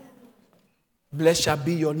 Blessed shall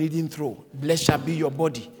be your kneading trough. Blessed shall be your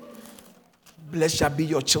body. Blessed shall be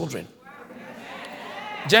your children.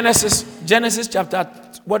 Genesis chapter,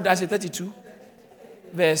 what did I say, 32?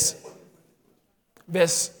 Verse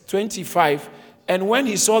 25 And when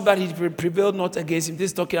he saw that he prevailed not against him,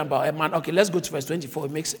 this is talking about a man. Okay, let's go to verse 24.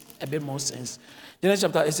 It makes a bit more sense. Genesis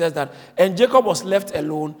chapter, it says that, and Jacob was left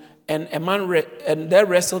alone, and there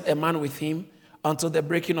wrestled a man with him until the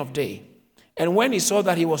breaking of day. And when he saw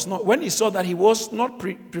that he was not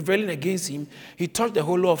prevailing against him, he touched the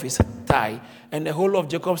hollow of his thigh, and the hollow of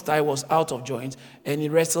Jacob's thigh was out of joint, and he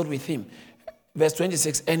wrestled with him. Verse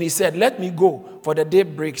 26, and he said, let me go, for the day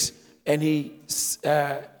breaks. And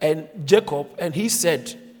Jacob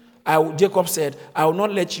said, I will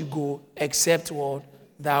not let you go, except what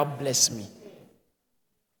thou bless me.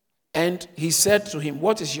 And he said to him,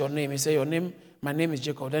 what is your name? He said, my name is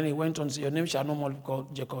Jacob. Then he went on to say, your name shall no more be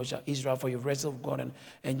called Jacob, shall Israel, for you've wrestled with God.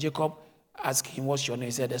 And Jacob asked him, what's your name?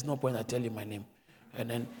 He said, there's no point I tell you my name. And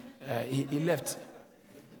then he left.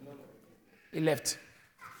 He left.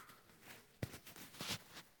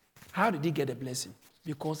 How did he get a blessing?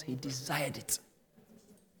 Because he desired it.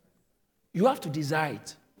 You have to desire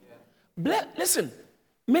it. Listen,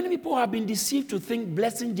 many people have been deceived to think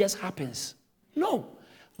blessing just happens. No,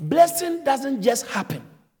 blessing doesn't just happen.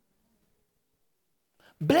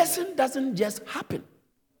 Blessing doesn't just happen.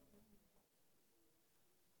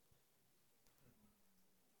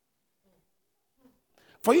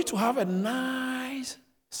 For you to have a nice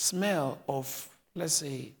smell of, let's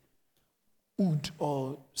say, wood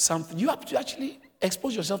or something, you have to actually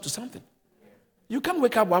expose yourself to something. You can't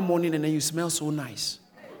wake up one morning and then you smell so nice.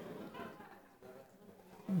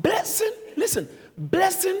 Blessing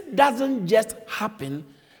doesn't just happen.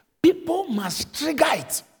 People must trigger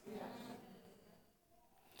it.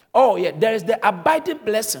 Oh yeah, there is the abiding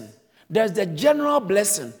blessing. There's the general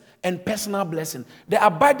blessing and personal blessing. The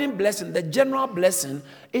abiding blessing, the general blessing,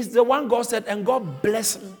 is the one God said, and God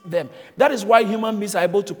blessed them. That is why human beings are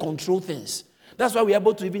able to control things. That's why we're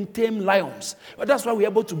able to even tame lions. That's why we're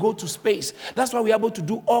able to go to space. That's why we're able to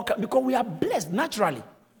do all kinds, because we are blessed naturally.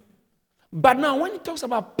 But now when it talks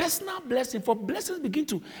about personal blessing, for blessings begin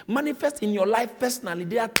to manifest in your life personally,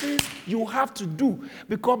 there are things you have to do,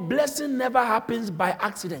 because blessing never happens by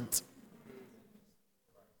accident.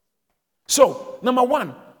 So, number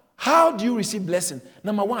one, how do you receive blessing?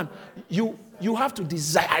 Number one, you have to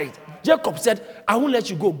desire it. Jacob said, I won't let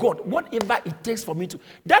you go. God, whatever it takes for me to.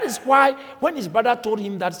 That is why when his brother told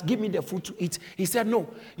him that, give me the food to eat, he said, no,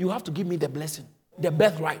 you have to give me the blessing, the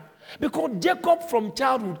birthright. Because Jacob from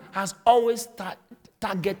childhood has always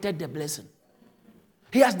targeted the blessing.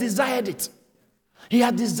 He has desired it. He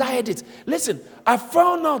has desired it. Listen, I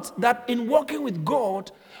found out that in working with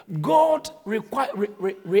God, God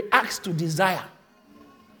reacts to desire.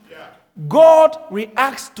 God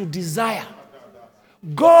reacts to desire.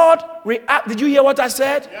 God reacts. Did you hear what I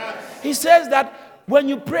said? Yes. He says that when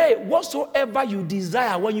you pray, whatsoever you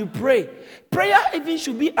desire, when you pray, prayer even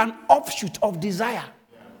should be an offshoot of desire.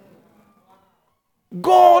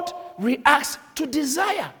 God reacts to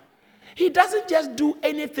desire. He doesn't just do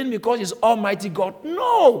anything because he's Almighty God.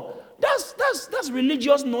 No, that's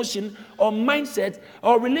religious notion or mindset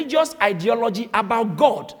or religious ideology about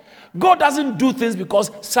God. God doesn't do things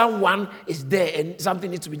because someone is there and something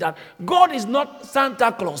needs to be done. God is not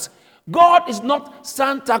Santa Claus. God is not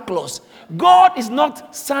Santa Claus. God is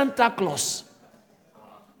not Santa Claus.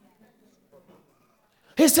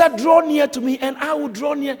 He said, draw near to me and I will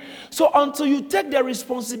draw near. So until you take the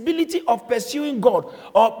responsibility of pursuing God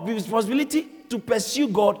or the responsibility to pursue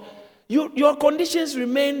God, your conditions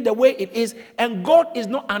remain the way it is, and God is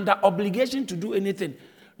not under obligation to do anything.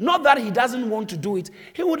 Not that he doesn't want to do it.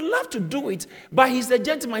 He would love to do it, but he's a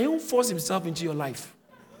gentleman. He won't force himself into your life.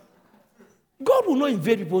 God will not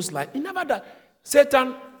invade people's life. He never does.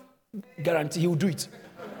 Satan guarantee he will do it.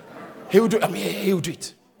 He will do it. He will do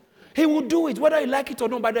it. He will do it, whether you like it or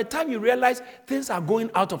not. By the time you realize things are going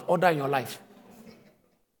out of order in your life.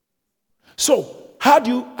 So, how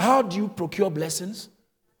do you procure blessings?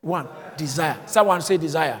 One, desire. Someone say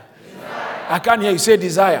desire. Desire. I can't hear you say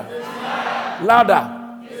desire. Desire. Louder.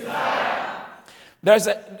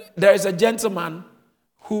 There is a gentleman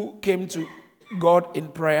who came to God in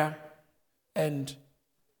prayer, and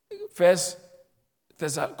First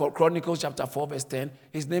Chronicles chapter 4 verse 10,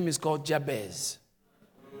 his name is called Jabez.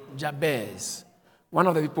 Jabez, one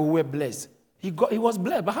of the people who were blessed. He was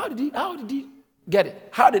blessed, but how did he get it?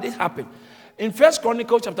 How did it happen? In First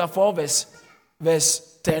Chronicles chapter 4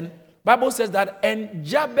 verse 10, Bible says that, and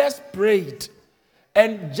Jabez prayed.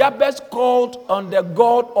 And Jabez called on the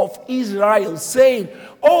God of Israel, saying,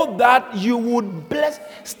 oh, that you would bless.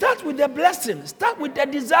 Start with the blessing. Start with the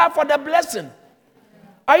desire for the blessing.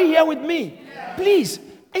 Are you here with me? Yeah. Please,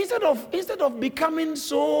 instead of becoming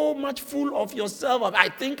so much full of yourself, of I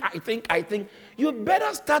think, you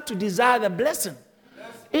better start to desire the blessing.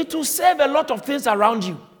 it will save a lot of things around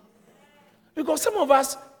you. Because some of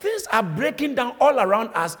us, things are breaking down all around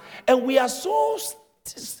us, and we are so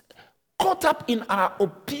caught up in our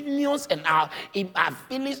opinions and our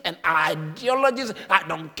feelings and our ideologies. I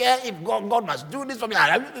don't care if God must do this for me.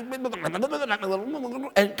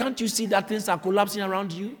 And can't you see that things are collapsing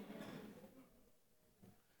around you?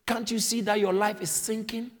 Can't you see that your life is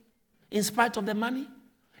sinking in spite of the money,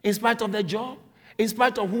 in spite of the job, in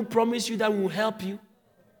spite of who promised you that will help you?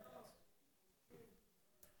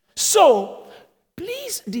 So,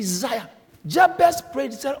 please desire. Jabez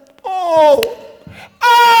prayed, he said, oh!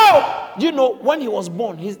 You know, when he was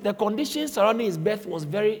born, the conditions surrounding his birth was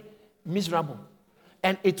very miserable.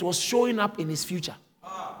 And it was showing up in his future.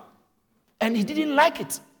 And he didn't like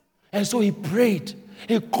it. And so he prayed.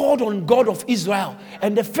 He called on God of Israel.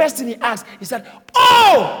 And the first thing he asked, he said,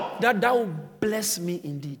 oh, that thou bless me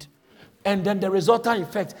indeed. And then the resultant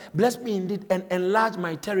effect, bless me indeed and enlarge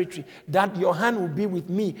my territory, that your hand will be with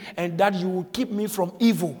me and that you will keep me from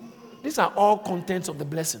evil. These are all contents of the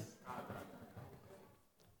blessing.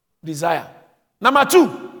 Desire. Number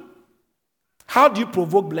 2, how do you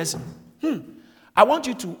provoke blessing? I want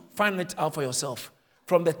you to find it out for yourself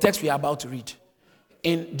from the text we are about to read.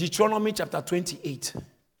 In Deuteronomy chapter 28,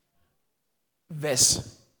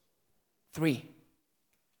 verse 3.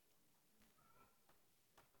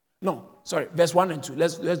 No, sorry, verse 1 and 2.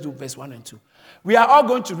 Let's do verse 1 and 2. We are all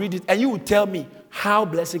going to read it, and you will tell me how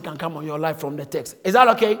blessing can come on your life from the text. Is that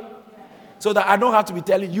okay? So that I don't have to be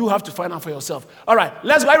telling you, have to find out for yourself. All right,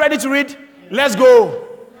 let's go. Are you ready to read? Let's go.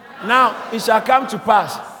 Now, it shall come to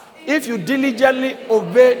pass, if you diligently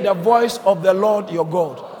obey the voice of the Lord your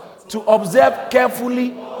God, to observe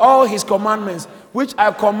carefully all his commandments, which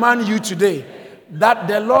I command you today, that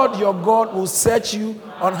the Lord your God will set you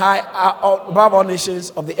on high above all nations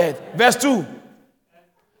of the earth. Verse 2.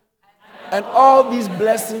 And all these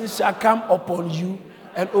blessings shall come upon you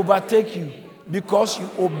and overtake you, because you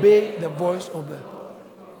obey the voice of the Lord.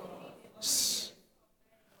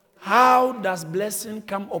 How does blessing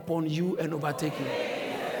come upon you and overtake you?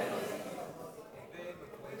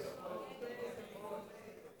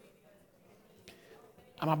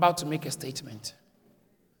 I'm about to make a statement.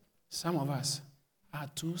 Some of us are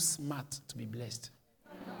too smart to be blessed.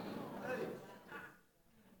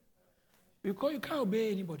 Because you can't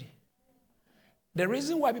obey anybody. The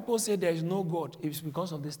reason why people say there is no God is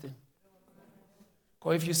because of this thing.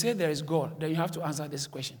 Because if you say there is God, then you have to answer this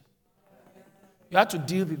question. You have to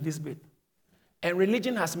deal with this bit. And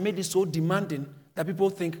religion has made it so demanding that people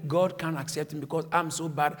think God can't accept him because I'm so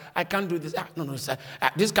bad. I can't do this. No, sir.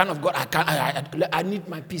 This kind of God, I can't. I need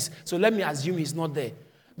my peace. So let me assume he's not there.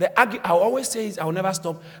 I always say this, I will never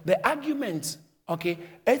stop. The argument, okay,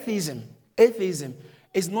 atheism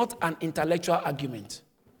is not an intellectual argument.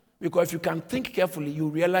 Because if you can think carefully, you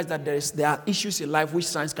realize that there are issues in life which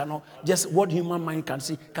science cannot, just what human mind can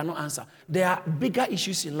see, cannot answer. There are bigger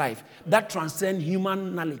issues in life that transcend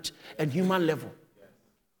human knowledge and human level.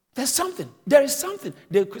 There is something.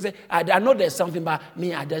 They could say, I know there's something, but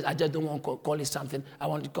me, I just don't want to call it something. I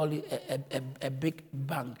want to call it a big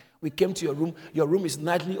bang. We came to your room. Your room is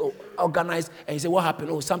nicely organized, and you say, what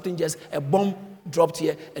happened? Oh, something just, a bomb dropped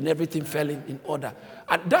here, and everything fell in order.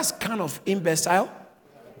 And that's kind of imbecile.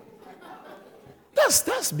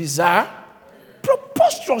 That's bizarre.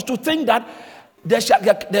 Preposterous to think that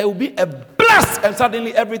there will be a blast and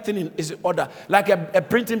suddenly everything is in order. Like a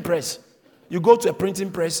printing press. You go to a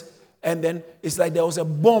printing press and then it's like there was a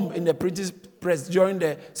bomb in the printing press during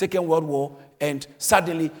the Second World War and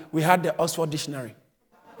suddenly we had the Oxford Dictionary.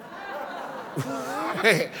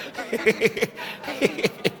 I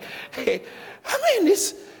mean,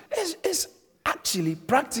 it's actually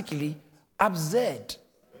practically absurd.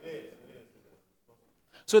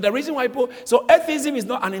 So the reason why so atheism is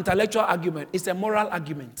not an intellectual argument, it's a moral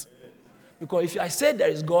argument. Because if I say there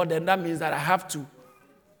is God, then that means that I have to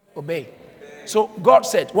obey. So God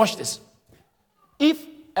said, watch this. These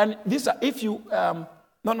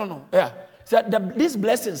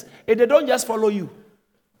blessings, if they don't just follow you.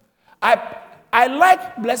 I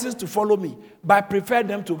like blessings to follow me, but I prefer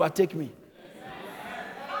them to overtake me.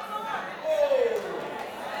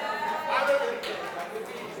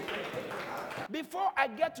 Before I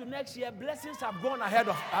get to next year, blessings have gone ahead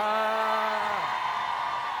of.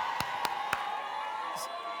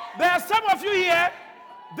 There are some of you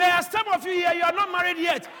here, you are not married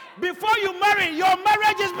yet. Before you marry, your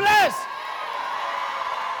marriage is blessed.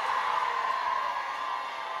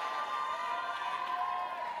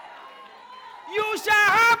 You shall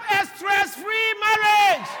have a stress-free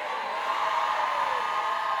marriage.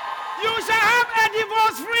 You shall have a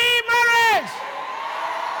divorce-free marriage.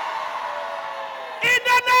 In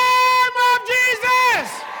the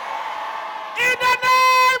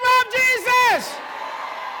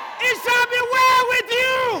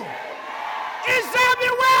It shall be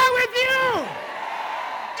well with you.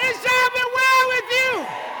 It shall be well with you.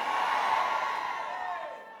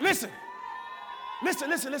 Listen.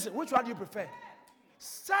 Which one do you prefer?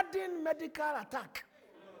 Sudden medical attack.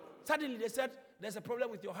 Suddenly they said there's a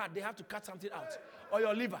problem with your heart. They have to cut something out. Or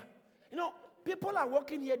your liver. You know, people are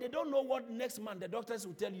working here. They don't know what next month the doctors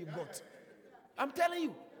will tell you you've got. I'm telling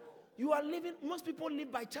you. You are living, most people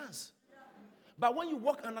live by chance. But when you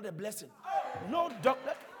walk under the blessing, no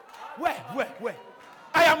doctor. Where?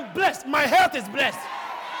 I am blessed. My health is blessed.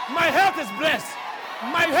 My health is blessed.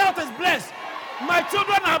 My health is blessed. My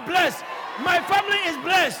children are blessed. My family is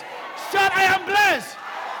blessed. Shout, I am blessed.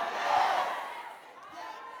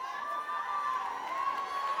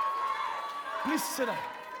 Please sit down.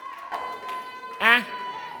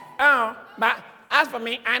 But as for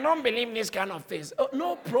me, I don't believe in this kind of things. Oh,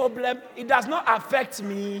 no problem. It does not affect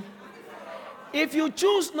me. If you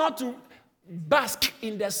choose not to bask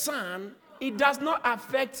in the sun, it does not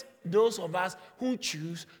affect those of us who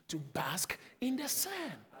choose to bask in the sun.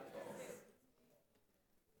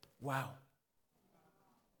 Wow.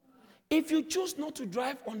 If you choose not to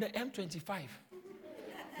drive on the M25,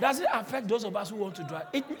 does it affect those of us who want to drive?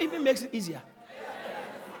 It even makes it easier.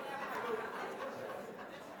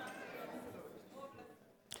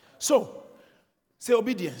 So, say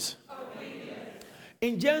obedience.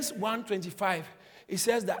 In James 1:25, it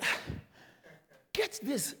says that, get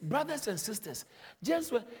this, brothers and sisters.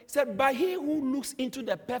 James said, by he who looks into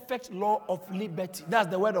the perfect law of liberty. That's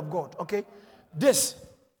the word of God, okay? This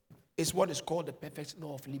is what is called the perfect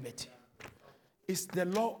law of liberty. It's the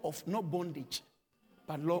law of not bondage,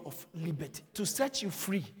 but law of liberty. To set you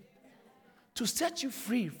free. To set you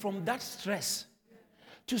free from that stress.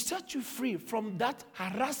 To set you free from that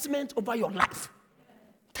harassment over your life.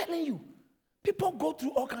 I'm telling you, people go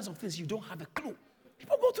through all kinds of things. You don't have a clue.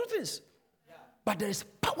 People go through things. But there is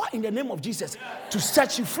power in the name of Jesus to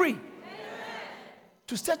set you free.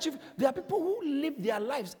 To set you free. There are people who live their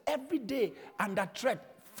lives every day under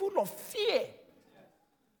threat, full of fear.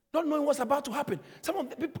 Not knowing what's about to happen. Some of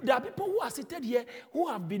the people, there are people who are seated here who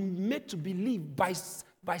have been made to believe by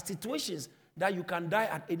situations that you can die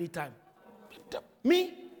at any time.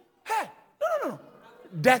 Me? Hey, no.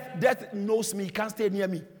 Death knows me, can't stay near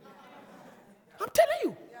me. I'm telling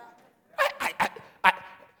you.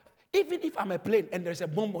 Even if I'm a plane and there's a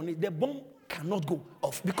bomb on it, the bomb cannot go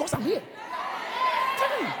off because I'm here. I'm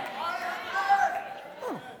telling you.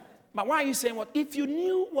 No. But why are you saying what? If you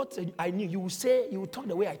knew what I knew, you would talk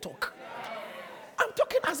the way I talk. I'm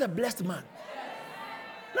talking as a blessed man.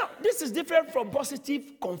 Now, this is different from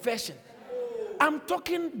positive confession. I'm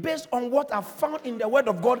talking based on what I've found in the Word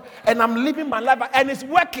of God, and I'm living my life, and it's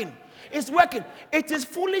working. It's working. It is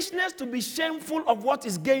foolishness to be shameful of what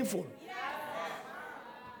is gainful.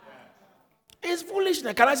 It's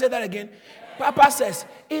foolishness. Can I say that again? Papa says,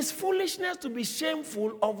 it's foolishness to be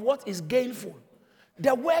shameful of what is gainful.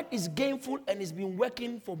 The word is gainful and it's been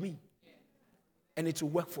working for me. And it will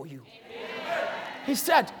work for you. He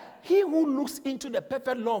said, he who looks into the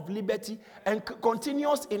perfect law of liberty and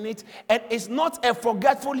continues in it and is not a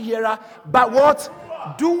forgetful hearer, but what?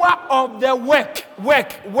 Doer of the work.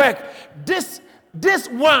 This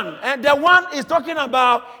one, and the one is talking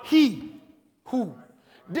about he who.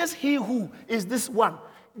 This he who is this one.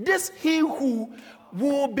 This he who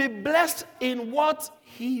will be blessed in what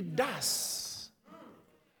he does.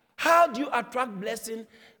 How do you attract blessing?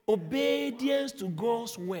 Obedience to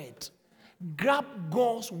God's word. Grab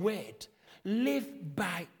God's word. Live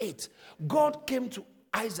by it. God came to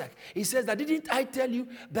Isaac. He says that, didn't I tell you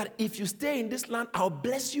that if you stay in this land, I'll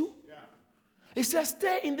bless you? Yeah. He says,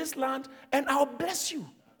 stay in this land and I'll bless you.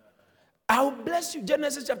 I'll bless you.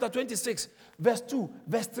 Genesis chapter 26, verse 2,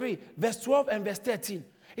 verse 3, verse 12, and verse 13.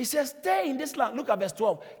 He says, stay in this land. Look at verse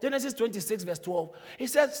 12. Genesis 26, verse 12. He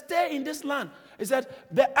says, stay in this land. He said,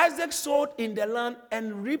 the Isaac sowed in the land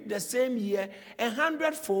and reaped the same year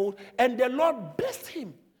 100-fold, and the Lord blessed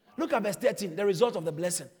him. Look at verse 13, the result of the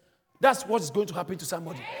blessing. That's what is going to happen to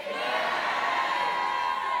somebody.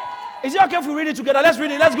 Is it okay if we read it together? Let's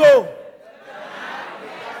read it. Let's go.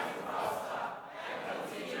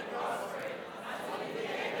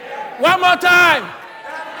 One more time.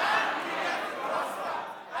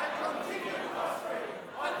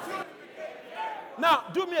 Now,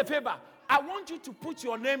 do me a favor. I want you to put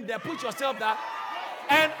your name there, put yourself there.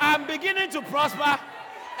 And I'm beginning to prosper.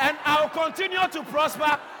 And I'll continue to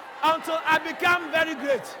prosper until I become very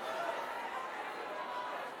great.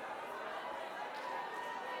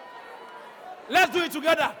 Let's do it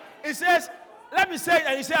together. It says, let me say it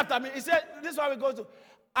and you say after me. It says, this is how we go to.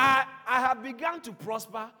 I have begun to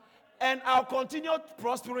prosper and I'll continue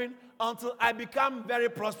prospering until I become very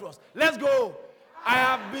prosperous. Let's go. I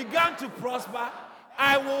have begun to prosper.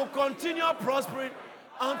 I will continue prospering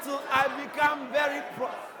until I become very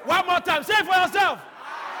prosperous. One more time. Say it for yourself.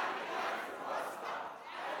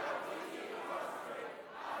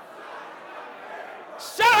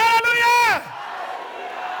 Shout hallelujah!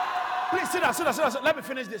 Please sit down. Let me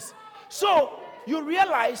finish this. So you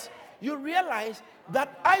realize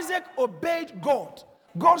that Isaac obeyed God.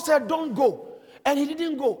 God said, don't go. And he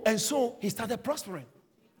didn't go. And so he started prospering.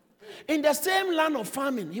 In the same land of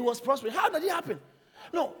famine, he was prospering. How did it happen?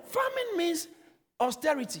 No, famine means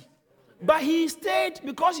austerity. But he stayed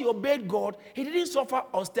because he obeyed God. He didn't suffer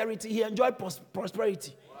austerity. He enjoyed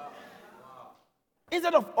prosperity.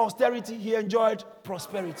 Instead of austerity, he enjoyed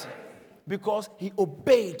prosperity because he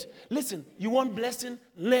obeyed. Listen, you want blessing?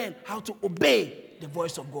 Learn how to obey the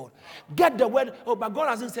voice of God. Get the word. Oh, but God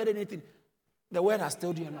hasn't said anything. The word has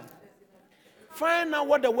told you enough. Find out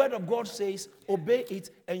what the word of God says, obey it,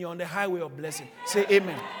 and you're on the highway of blessing. Say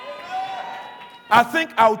amen. I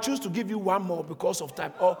think I'll choose to give you one more because of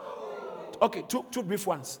time. Or, okay, two brief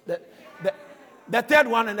ones. The third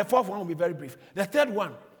one and the fourth one will be very brief. The third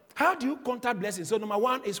one, how do you contact blessing? So number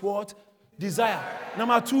one is what? Desire.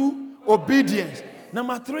 Number two, obedience.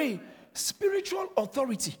 Number three, spiritual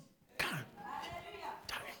authority.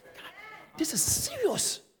 This is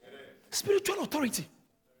serious. Spiritual authority.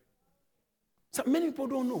 So many people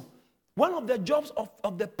don't know. One of the jobs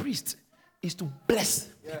of the priest is to bless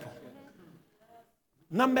people.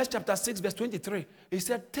 Numbers chapter 6 verse 23. He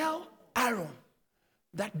said, tell Aaron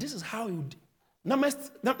that this is how you do. Numbers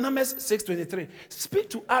 6:23. Speak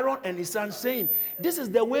to Aaron and his son, saying, this is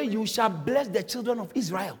the way you shall bless the children of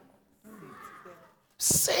Israel.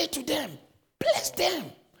 Say to them, bless them.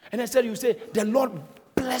 And I said, you say, the Lord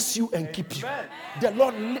bless you and keep you. The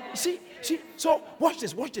Lord, see, so watch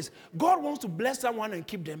this. God wants to bless someone and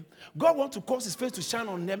keep them. God wants to cause his face to shine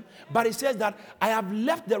on them. But he says that I have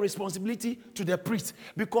left the responsibility to the priest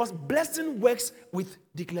because blessing works with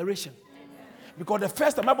declaration. Because the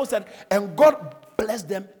first the Bible said, and God blessed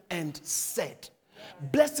them and said.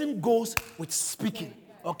 Blessing goes with speaking.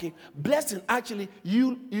 Okay. Blessing actually,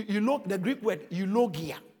 you look the Greek word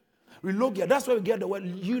eulogia. Eulogia. That's where we get the word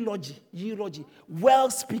eulogy. Eulogy. Well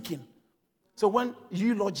speaking. So when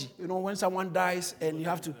eulogy, when someone dies and you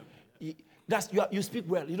have to, you speak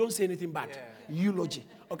well. You don't say anything bad. Yeah. Eulogy.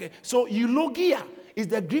 Okay. So eulogia is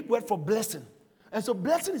the Greek word for blessing. And so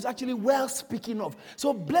blessing is actually well speaking of.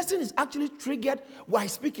 So blessing is actually triggered while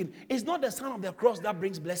speaking. It's not the sign of the cross that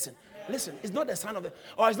brings blessing. Listen, it's not the sign of the,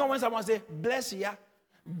 or it's not when someone say, bless ya,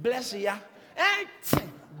 bless ya,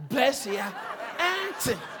 bless ya,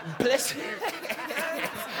 bless ya.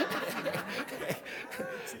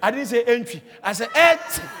 I didn't say entry. I said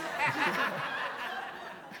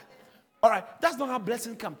All right, that's not how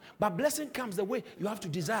blessing comes. But blessing comes the way you have to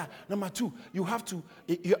desire. Number two, you have to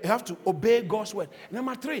obey God's word.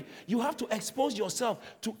 Number three, you have to expose yourself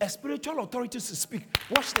to a spiritual authority to speak.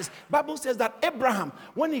 Watch this. Bible says that Abraham,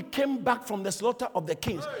 when he came back from the slaughter of the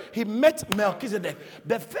kings, he met Melchizedek.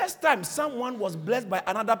 The first time someone was blessed by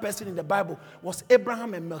another person in the Bible was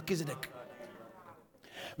Abraham and Melchizedek.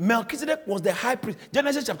 Melchizedek was the high priest.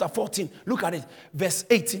 Genesis chapter 14. Look at it. Verse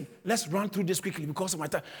 18. Let's run through this quickly because of my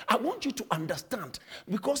time. I want you to understand.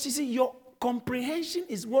 Because you see, your comprehension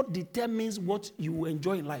is what determines what you will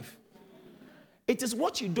enjoy in life. It is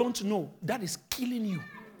what you don't know that is killing you.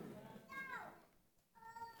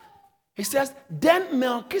 He says, then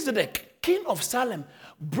Melchizedek, king of Salem,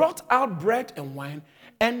 brought out bread and wine,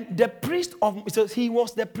 and the priest of, so he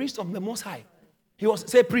was the priest of the Most High. He was,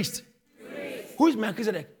 say priest. Who is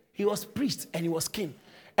Melchizedek? He was priest and he was king.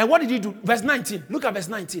 And what did he do? Verse 19. Look at verse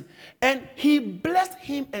 19. And he blessed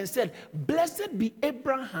him and said, blessed be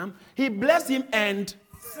Abraham. He blessed him and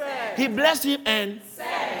said. He blessed him and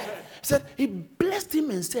said. He blessed him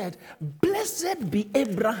and said, blessed be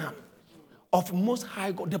Abraham of Most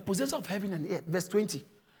High God, the possessor of heaven and earth. Verse 20.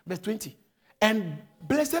 Verse 20. And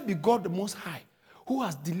blessed be God the Most High, who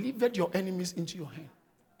has delivered your enemies into your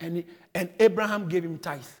hand. And Abraham gave him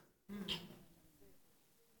tithe.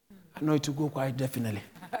 I know it will go quite definitely.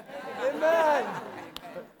 Amen.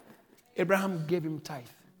 Abraham gave him tithe.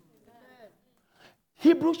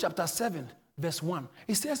 Hebrews chapter 7, verse 1.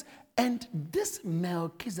 It says, and this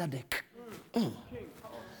Melchizedek,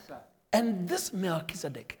 and this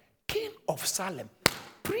Melchizedek, king of Salem,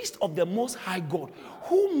 priest of the Most High God,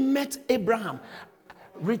 who met Abraham,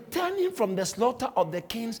 returning from the slaughter of the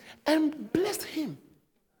kings, and blessed him.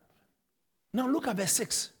 Now look at verse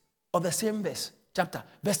 6 of the same verse. Chapter,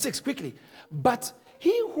 verse 6, quickly. But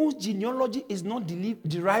he whose genealogy is not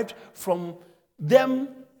derived from them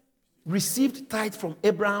received tithe from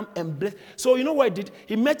Abraham and blessed. So you know what he did?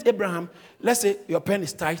 He met Abraham. Let's say your pen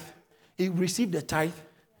is tithe. He received the tithe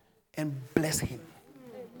and blessed him.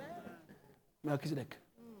 Melchizedek.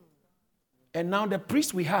 And now the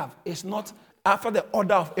priest we have is not after the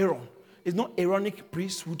order of Aaron. It's not Aaronic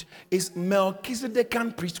priesthood. It's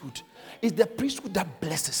Melchizedekan priesthood. It's the priesthood that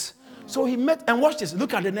blesses. So he met, and watch this.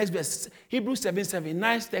 Look at the next verse. Hebrews 7:7.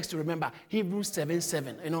 Nice text to remember. Hebrews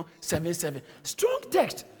 7:7. 7:7. Strong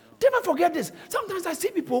text. Never forget this. Sometimes I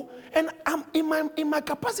see people, and I'm in my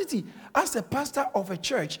capacity as a pastor of a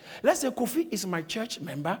church. Let's say Kofi is my church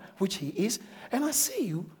member, which he is, and I see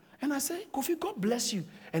you, and I say, Kofi, God bless you.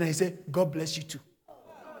 And I say, God bless you too.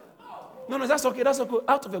 No, that's okay. That's okay.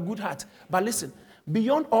 Out of a good heart. But listen,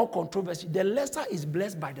 beyond all controversy, the lesser is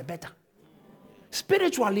blessed by the better.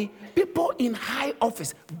 Spiritually, people in high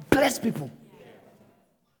office bless people.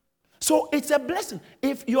 So it's a blessing.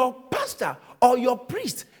 If your pastor or your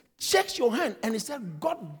priest shakes your hand and he said,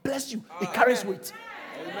 God bless you, it carries weight.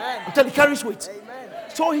 Amen. I tell you, it carries weight. Amen.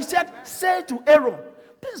 So he said, say to Aaron,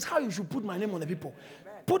 this is how you should put my name on the people.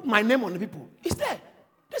 Put my name on the people. It's there.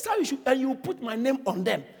 That's how you should, and you put my name on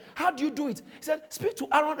them. How do you do it? He said, speak to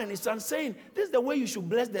Aaron and his son, saying, this is the way you should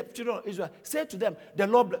bless the children of Israel. Say to them, the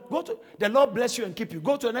Lord bless you and keep you.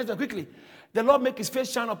 Go to the next verse quickly. The Lord make his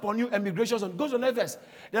face shine upon you and be gracious on you. Go to the next verse.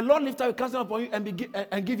 The Lord lift up his countenance upon you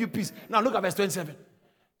and give you peace. Now look at verse 27.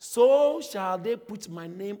 So shall they put my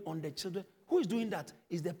name on the children. Who is doing that?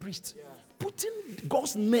 Is the priest. Yeah. Putting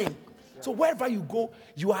God's name. So wherever you go,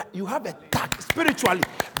 you have a tag spiritually.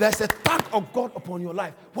 There's a tag of God upon your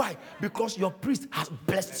life. Why? Because your priest has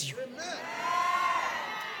blessed you.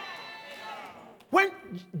 When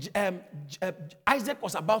Isaac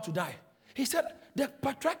was about to die, he said, the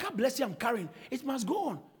patriarchal blessing I'm carrying, it must go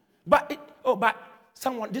on. But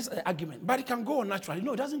someone, this is an argument, but it can go on naturally.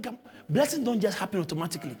 No, it doesn't come. Blessings don't just happen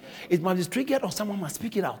automatically. It must be triggered or someone must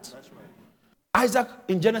speak it out. Right. Isaac,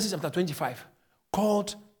 in Genesis chapter 25,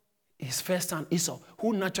 called his first son Esau,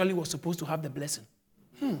 who naturally was supposed to have the blessing.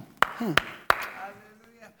 Oh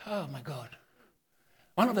my God.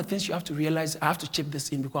 One of the things you have to realize, I have to chip this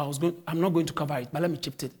in because I'm not going to cover it, but let me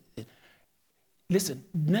chip it. Listen,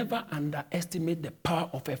 never underestimate the power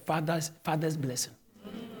of a father's blessing.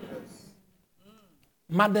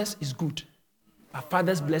 Mother's is good, but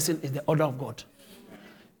father's blessing is the order of God.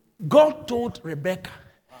 God told Rebekah,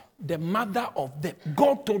 the mother of them,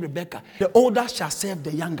 God told Rebekah, the older shall serve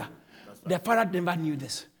the younger. The father never knew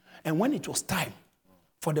this. And when it was time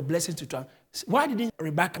for the blessing to transfer, why didn't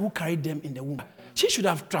Rebekah, who carried them in the womb, she should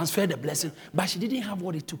have transferred the blessing, but she didn't have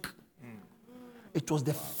what it took. It was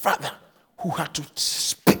the father who had to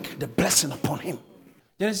speak the blessing upon him.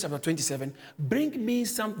 Genesis chapter 27, bring me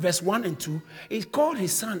some, verse 1 and 2, he called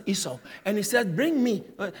his son Esau, and he said, bring me.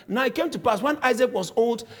 Now it came to pass, when Isaac was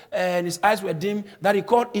old and his eyes were dim, that he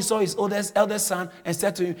called Esau, his eldest son, and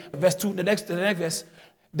said to him, verse 2, the next verse,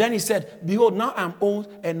 then he said, behold, now I'm old,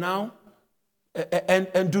 and now,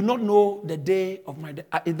 and do not know the day of my death.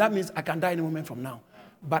 That means I can die any moment from now.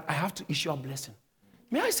 But I have to issue a blessing.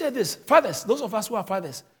 May I say this? Fathers, those of us who are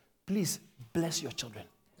fathers, please bless your children.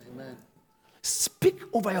 Amen. Speak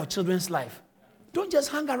over your children's life. Don't just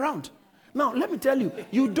hang around. Now, let me tell you,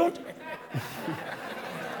 you don't...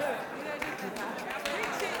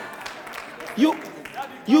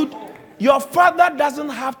 Your father doesn't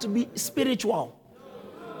have to be spiritual.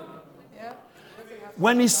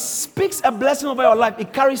 When he speaks a blessing over your life,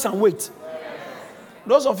 it carries some weight.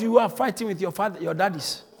 Those of you who are fighting with your father, your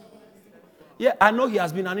daddies. Yeah, I know he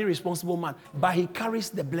has been an irresponsible man, but he carries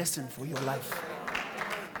the blessing for your life.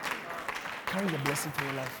 Carry the blessing for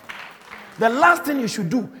your life. The last thing you should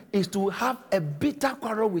do is to have a bitter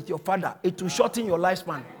quarrel with your father. It will shorten your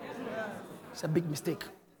lifespan. It's a big mistake.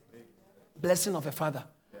 Blessing of a father.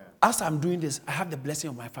 As I'm doing this, I have the blessing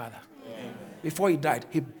of my father. Before he died,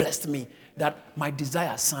 he blessed me that my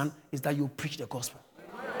desire, son, is that you preach the gospel.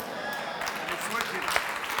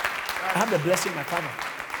 I have the blessing of my father.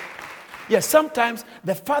 Yes, sometimes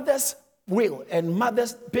the father's will and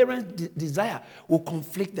mother's parents' desire will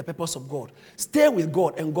conflict the purpose of God. Stay with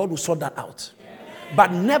God and God will sort that out.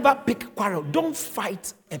 But never pick quarrel. Don't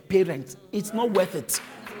fight a parent. It's not worth it.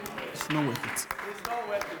 It's not worth it.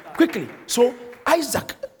 Quickly. So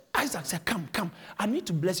Isaac said, come. I need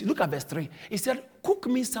to bless you. Look at verse 3. He said, cook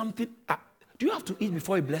me something. Do you have to eat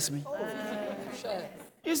before you bless me?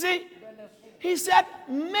 You see, he said,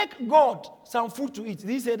 make God some food to eat. Did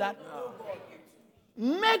he say that?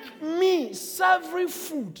 Make me savory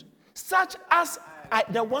food, such as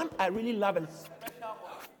the one I really love.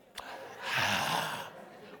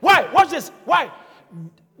 Why? Watch this. Why?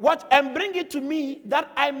 And bring it to me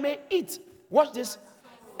that I may eat. Watch this.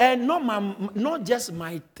 And not just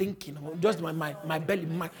my thinking, or just my belly.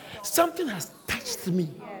 Something has touched me.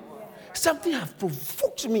 Something has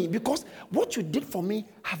provoked me, because what you did for me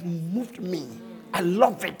have moved me. I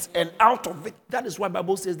love it, and out of it, that is why the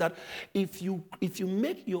Bible says that if you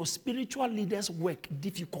make your spiritual leaders' work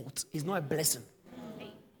difficult, it's not a blessing.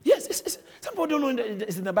 Yes, some people don't know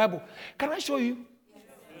it's in the Bible. Can I show you?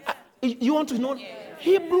 You want to know?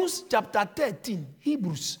 Hebrews chapter 13.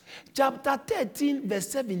 Hebrews chapter 13, verse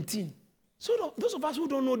 17. So those of us who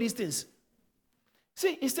don't know these things,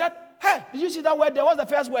 see, he said, hey, did you see that word there? What's the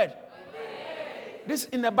first word? Obey. This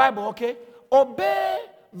in the Bible, okay? Obey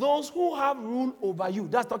those who have rule over you.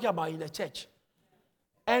 That's talking about in the church.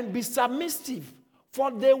 And be submissive, for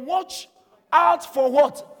they watch out for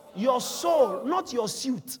what? Your soul, not your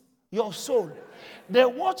suit, your soul. They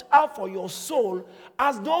watch out for your soul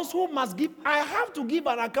as those who must give. I have to give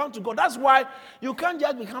an account to God. That's why you can't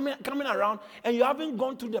just be coming around and you haven't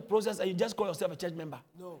gone through the process and you just call yourself a church member.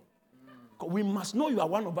 No. We must know you are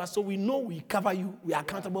one of us, so we know we cover you. We are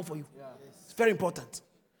accountable for you. Yeah. It's very important.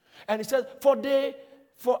 And it says,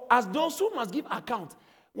 for as those who must give account.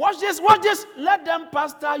 Watch this. Let them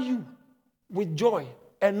pastor you with joy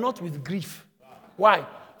and not with grief. Why?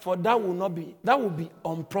 For that will be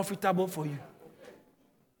unprofitable for you.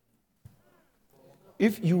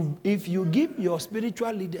 If you give your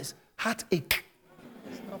spiritual leaders heartache,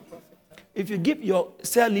 if you give your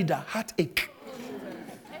cell leader heartache,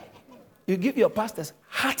 you give your pastors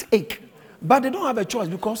heartache, but they don't have a choice,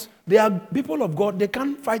 because they are people of God. They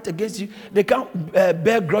can't fight against you. They can't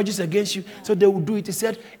bear grudges against you. So they will do it. He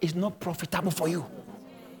said, it's not profitable for you.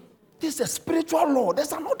 This is a spiritual law. There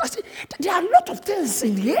are a lot of things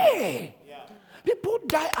in the air. People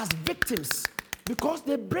die as victims because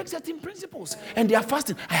they break certain principles and they are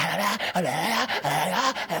fasting.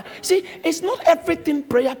 See, it's not everything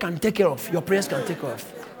prayer can take care of. Your prayers can take care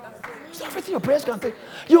of. It's not everything your prayers can take.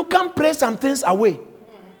 You can pray some things away.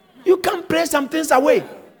 You can pray some things away.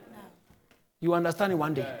 You understand it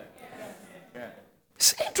one day.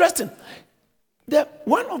 It's interesting.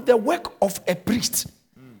 One of the work of a priest,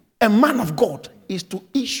 a man of God, is to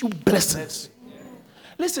issue blessings.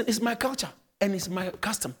 Listen, it's my culture and it's my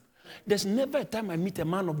custom. There's never a time I meet a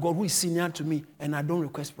man of God who is senior to me and I don't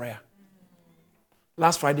request prayer.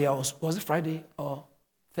 Last Friday, was it Friday or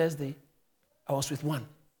Thursday? I was with one.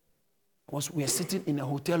 We were sitting in a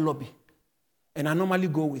hotel lobby. And I normally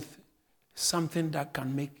go with something that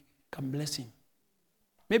can bless him.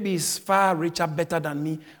 Maybe he's far richer, better than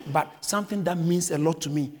me, but something that means a lot to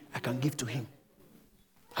me, I can give to him.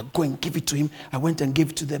 I go and give it to him. I went and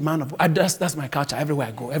gave it to the man of God. That's my culture. Everywhere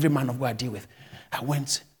I go, every man of God I deal with, I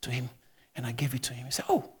went to him and I gave it to him. He said,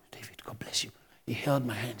 oh, David, God bless you. He held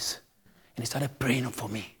my hands and he started praying for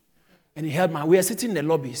me. And he held we were sitting in the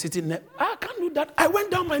lobby, sitting there. I can't do that. I went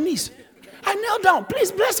down my knees. I knelt down.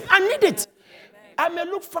 Please bless me. I need it. I may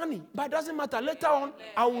look funny, but it doesn't matter. Later on,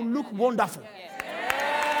 I will look wonderful.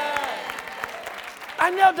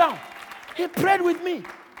 I knelt down. He prayed with me.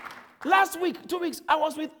 Last week, 2 weeks, I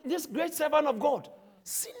was with this great servant of God.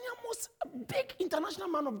 Senior most big international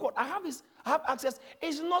man of God. I have access.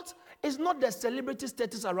 It's not the celebrity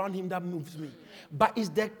status around him that moves me, but it's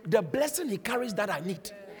the blessing he carries that I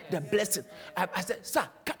need. The blessing. I said, sir,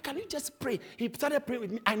 can you just pray? He started praying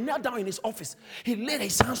with me. I knelt down in his office. He laid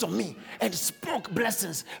his hands on me and spoke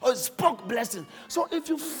blessings. So if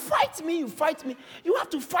you fight me, you have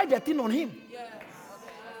to fight the thing on him.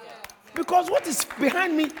 Because what is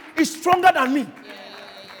behind me is stronger than me.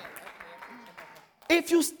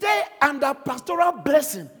 If you stay under pastoral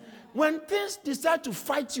blessing, when things decide to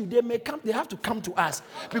fight you, they have to come to us.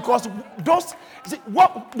 Because those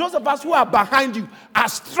of us who are behind you are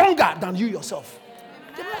stronger than you yourself.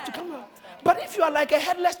 They have to come out. But if you are like a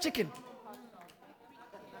headless chicken,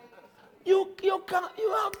 you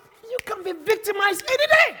can be victimized any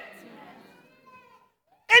day.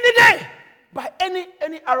 Any day. By any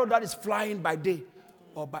arrow that is flying by day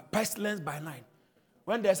or by pestilence by night.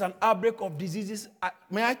 When there's an outbreak of diseases,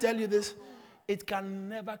 may I tell you this? It can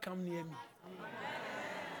never come near me.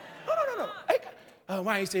 No.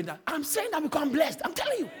 Why are you saying that? I'm saying that because I'm blessed. I'm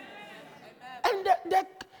telling you. And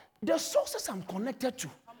the sources I'm connected to,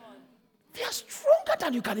 they are stronger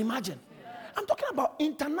than you can imagine. I'm talking about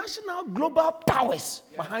international global powers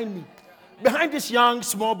behind me. Behind this young,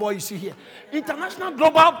 small boy you see here. International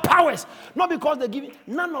global powers. Not because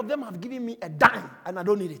none of them have given me a dime and I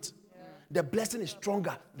don't need it. The blessing is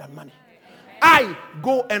stronger than money. I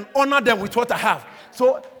go and honor them with what I have.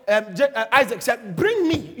 So Isaac said,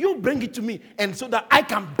 bring it to me, and so that I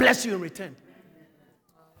can bless you in return.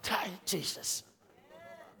 Jesus.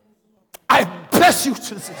 I bless you,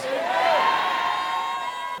 Jesus.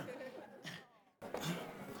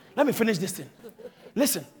 Let me finish this thing.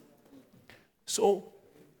 Listen. So,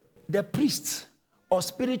 the priests or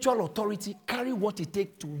spiritual authority carry what it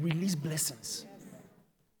takes to release blessings.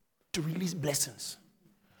 To release blessings.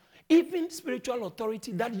 Even spiritual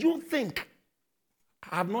authority that you think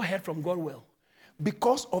have not heard from God well,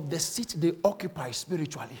 because of the seat they occupy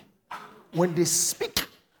spiritually, when they speak,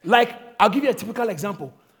 like, I'll give you a typical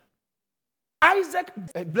example. Isaac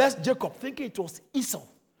blessed Jacob thinking it was Esau.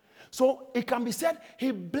 So it can be said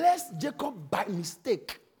he blessed Jacob by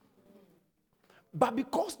mistake. But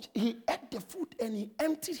because he ate the food and he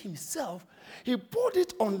emptied himself, he poured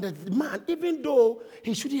it on the man, even though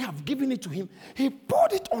he shouldn't have given it to him. He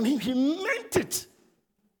poured it on him. He meant it.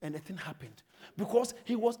 And the thing happened. Because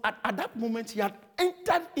he was, at that moment, he had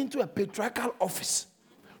entered into a patriarchal office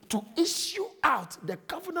to issue out the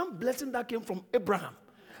covenant blessing that came from Abraham,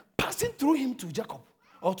 passing through him to Jacob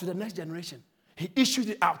or to the next generation. He issued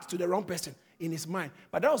it out to the wrong person in his mind.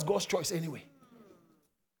 But that was God's choice anyway.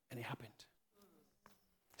 And it happened.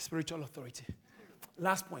 Spiritual authority.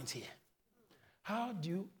 Last point here. How do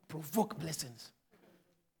you provoke blessings?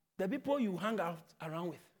 The people you hang out around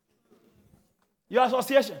with. Your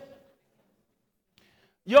association.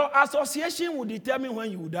 Your association will determine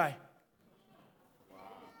when you will die.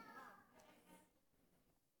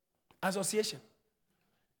 Association.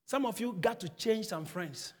 Some of you got to change some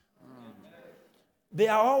friends. They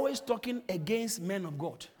are always talking against men of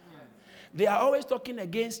God. They are always talking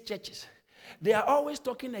against churches. They are always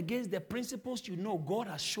talking against the principles you know God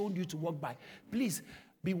has shown you to walk by. Please,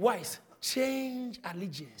 be wise. Change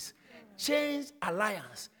allegiance. Change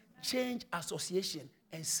alliance. Change association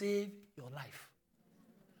and save your life.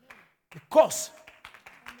 Because,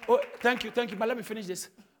 thank you, but let me finish this.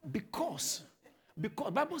 Because the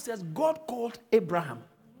Bible says God called Abraham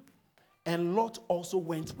and Lot also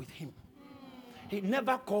went with him. He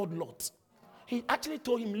never called Lot. He actually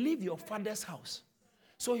told him, leave your father's house.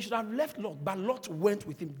 So he should have left Lot, but Lot went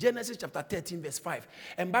with him. Genesis chapter 13, verse 5.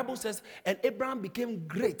 And Bible says, and Abraham became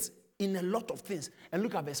great in a lot of things. And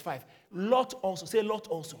look at verse 5. Lot also. Say Lot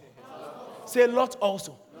also. Say Lot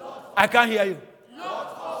also. Lot. I can't hear you.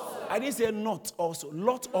 Lot also. I didn't say not also.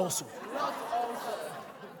 Lot also. Lot also.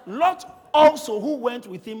 Lot also, who went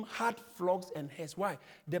with him, had flocks and herds. Why?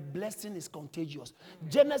 The blessing is contagious.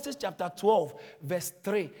 Genesis chapter 12, verse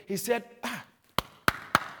 3. He said,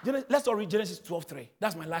 let's all read Genesis 12:3.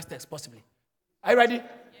 That's my last text, possibly. Are you ready? Yes.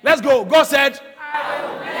 Let's go. God said, I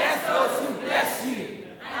will bless those who bless you,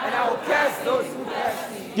 and I will curse those who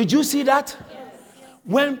curse you. Did you see that? Yes.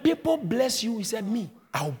 When people bless you, he said, me,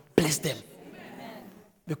 I'll bless them. Amen.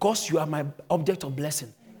 Because you are my object of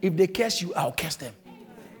blessing. If they curse you, I'll curse them.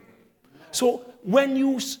 So when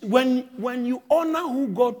you honor who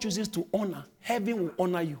God chooses to honor, heaven will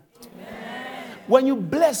honor you. Amen. When you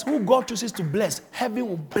bless who God chooses to bless, heaven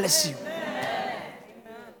will bless you. Amen.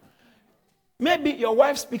 Maybe your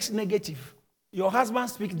wife speaks negative. Your husband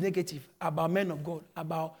speaks negative about men of God,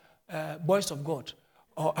 about boys of God,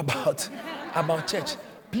 or about church.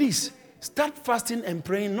 Please, start fasting and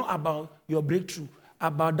praying, not about your breakthrough,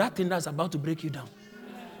 about that thing that's about to break you down.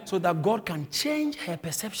 So that God can change her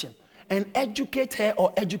perception and educate her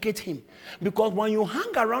or educate him. Because when you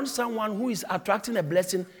hang around someone who is attracting a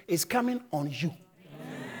blessing, it's coming on you.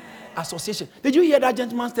 Amen. Association. Did you hear that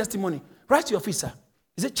gentleman's testimony? Right to your feet, sir.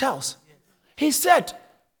 Is it Charles? Yes. He said,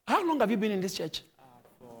 how long have you been in this church?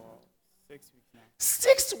 For 6 weeks now.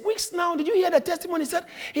 6 weeks now. Did you hear the testimony? He said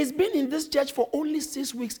he's been in this church for only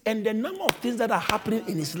 6 weeks and the number of things that are happening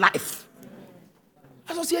in his life.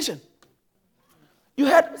 Association. You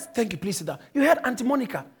heard, thank you, please sit down. You heard Auntie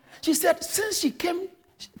Monica. She said, since she came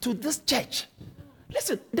to this church,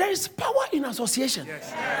 listen, there is power in association.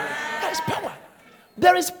 Yes. There is power.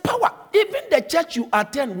 There is power. Even the church you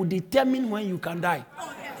attend will determine when you can die.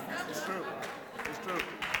 Oh, yes. It's true. It's true.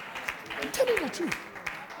 I'm telling you the truth.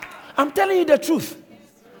 I'm telling you the truth.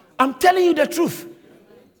 I'm telling you the truth.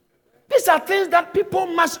 These are things that people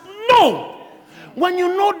must know. When you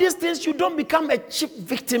know these things, you don't become a cheap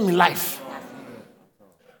victim in life.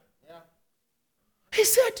 He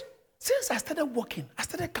said, since I started working, I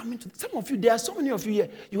started coming to some of you, there are so many of you here,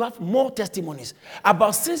 you have more testimonies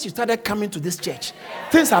about since you started coming to this church.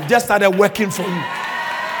 Things have just started working for you.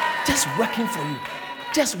 Just working for you.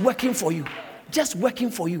 Just working for you. Just working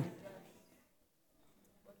for you.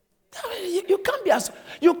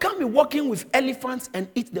 You can't be walking with elephants and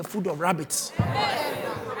eat the food of rabbits.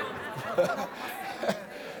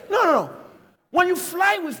 No. When you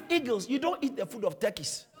fly with eagles, you don't eat the food of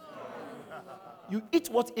turkeys. You eat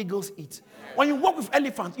what eagles eat. When you walk with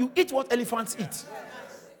elephants, you eat what elephants eat.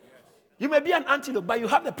 You may be an antelope, but you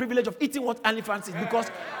have the privilege of eating what elephants eat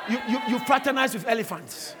because you fraternize with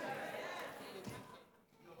elephants.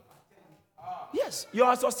 Yes,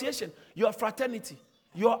 your association, your fraternity,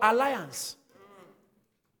 your alliance.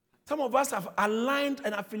 Some of us have aligned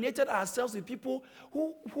and affiliated ourselves with people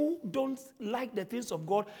who don't like the things of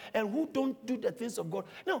God and who don't do the things of God.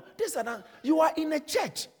 No, you are in a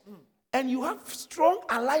church and you have strong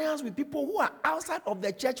alliance with people who are outside of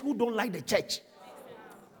the church who don't like the church.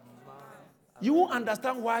 You won't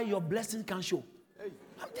understand why your blessing can show.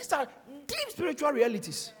 These are deep spiritual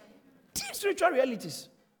realities. Deep spiritual realities.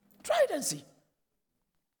 Try it and see.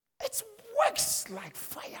 It works like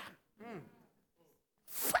fire.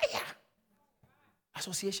 Fire.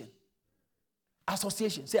 Association.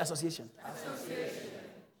 Association. Say association. Association.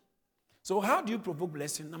 So how do you provoke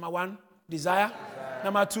blessing? Number 1, desire.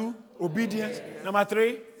 Number 2, obedience. Number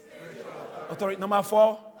 3, authority. Number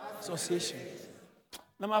 4, association.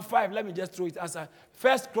 Number 5, let me just throw it as a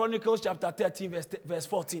 1 Chronicles chapter 13 verse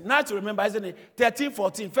 14. Now to remember, isn't it? 13,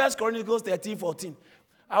 14. 1 Chronicles 13, 14.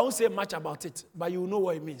 I won't say much about it, but you will know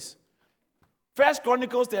what it means. 1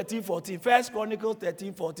 Chronicles 13, 14. 1 Chronicles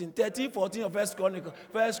 13, 14. 13, 14 of 1 Chronicles.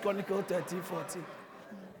 1 Chronicles 13, 14.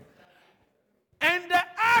 And the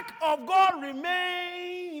ark of God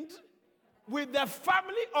remained with the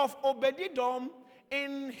family of Obed-Edom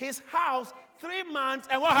in his house 3 months.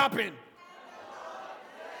 And what happened?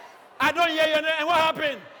 I don't hear your name. And what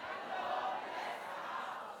happened?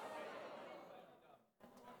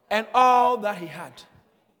 And all that he had.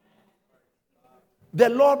 The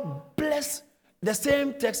Lord blessed. The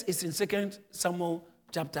same text is in 2 Samuel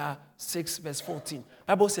chapter 6 verse 14.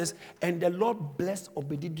 Bible says, and the Lord blessed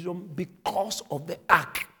Obed-Edom because of the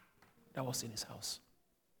ark that was in his house.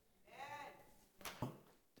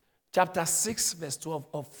 Chapter 6 verse 12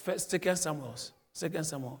 of 2 Samuel. 2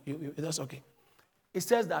 Samuel. That's okay. It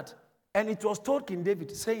says that, and it was told King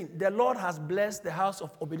David, saying, the Lord has blessed the house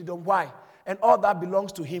of Obed-Edom. Why? And all that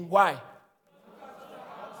belongs to him. Why?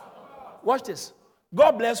 Watch this.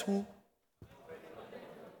 God bless who?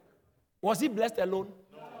 Was he blessed alone?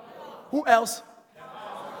 No. Who else?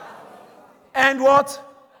 And what?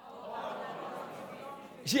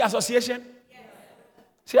 See association? Yes.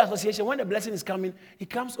 See association. When the blessing is coming, it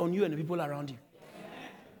comes on you and the people around you.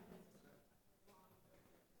 Yes.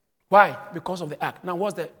 Why? Because of the ark. Now,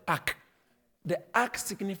 what's the ark? The ark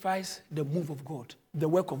signifies the move of God, the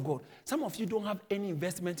work of God. Some of you don't have any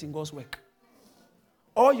investment in God's work.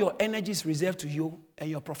 All your energy is reserved to you and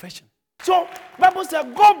your profession. So, Bible says,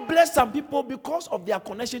 God bless some people because of their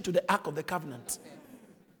connection to the Ark of the Covenant.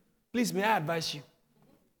 Please, may I advise you?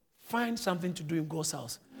 Find something to do in God's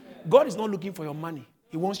house. God is not looking for your money.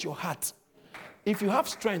 He wants your heart. If you have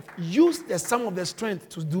strength, use some of the strength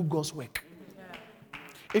to do God's work.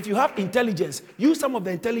 If you have intelligence, use some of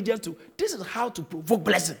the intelligence to... This is how to provoke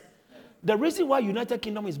blessing. The reason why United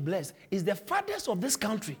Kingdom is blessed is the fathers of this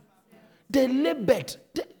country. They labored.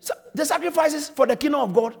 The sacrifices for the kingdom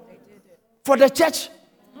of God. For the church.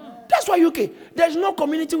 That's why UK, there's no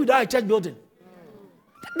community without a church building.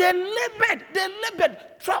 They labored,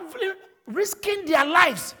 traveling, risking their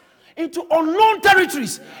lives into unknown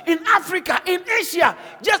territories in Africa, in Asia.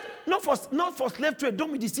 Just not for slave trade,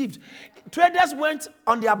 don't be deceived. Traders went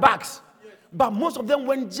on their backs, but most of them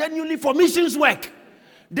went genuinely for missions work.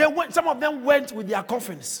 Some of them went with their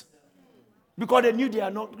coffins because they knew they are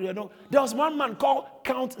not. There was one man called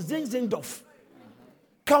Count Zinzendorf.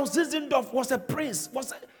 Count Zinzendorf was a prince.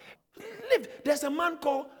 There's a man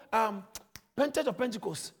called Pentecost of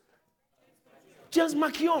Pentecost. James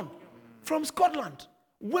Makion from Scotland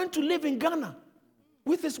went to live in Ghana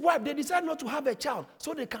with his wife. They decided not to have a child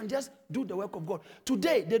so they can just do the work of God.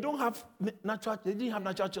 Today, they didn't have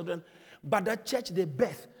natural children, but that church they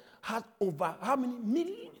birthed had over how many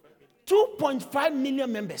million? 2.5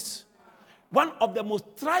 million members. One of the most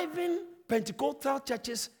thriving Pentecostal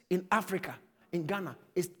churches in Africa, in Ghana,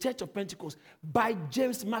 is Church of Pentecost by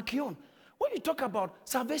James Makion. When you talk about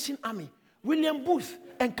Salvation Army, William Booth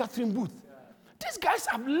and Catherine Booth, these guys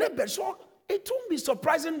have labored. So it won't be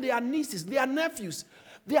surprising their nieces, their nephews,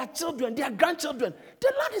 their children, their grandchildren.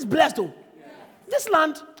 The land is blessed, though. This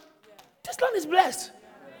land is blessed.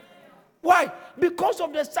 Why? Because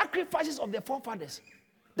of the sacrifices of their forefathers.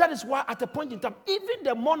 That is why at a point in time, even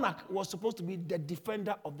the monarch was supposed to be the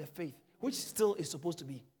defender of the faith, which still is supposed to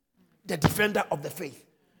be the defender of the faith.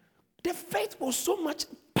 The faith was so much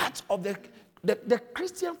part of the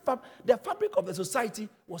Christian the fabric of the society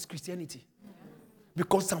was Christianity.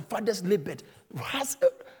 Because some fathers labored,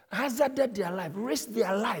 hazarded their life, risked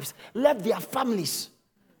their lives, left their families.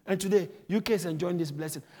 And today, UK is enjoying this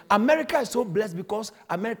blessing. America is so blessed because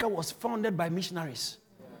America was founded by missionaries.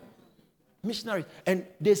 Missionaries. And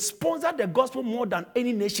they sponsored the gospel more than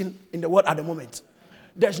any nation in the world at the moment.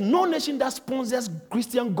 There's no nation that sponsors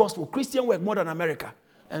Christian gospel, Christian work more than America.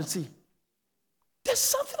 And see, there's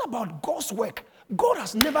something about God's work. God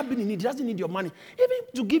has never been in need. He doesn't need your money. Even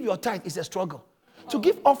to give your tithe is a struggle. To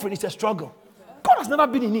give offering is a struggle. God has never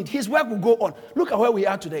been in need. His work will go on. Look at where we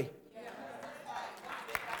are today.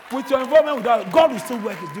 With your involvement with God will still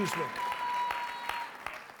work. He'll do his work.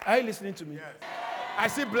 Are you listening to me? Yes. I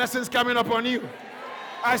see blessings coming upon you.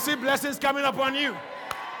 I see blessings coming upon you.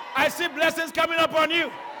 I see blessings coming upon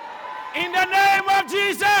you. In the name of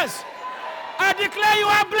Jesus, I declare you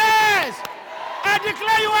are blessed. I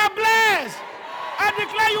declare you are blessed. I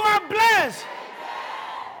declare you are blessed.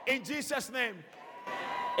 In Jesus' name.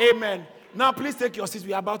 Amen. Now, please take your seats.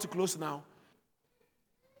 We are about to close now.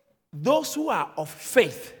 Those who are of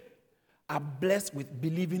faith are blessed with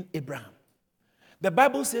believing Abraham. The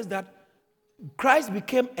Bible says that Christ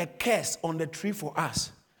became a curse on the tree for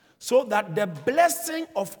us, so that the blessing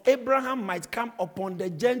of Abraham might come upon the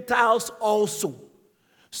Gentiles also.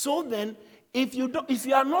 So then, if you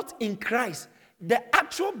are not in Christ, the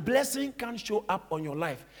actual blessing can show up on your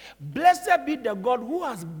life. Blessed be the God who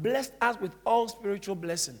has blessed us with all spiritual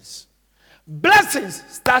blessings. Blessings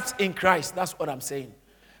starts in Christ. That's what I'm saying.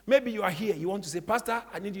 Maybe you are here. You want to say, Pastor,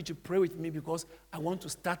 I need you to pray with me because I want to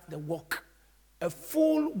start the walk. A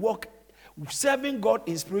full walk, serving God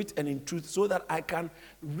in spirit and in truth, so that I can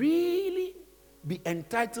really be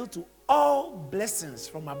entitled to all blessings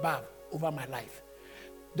from above over my life.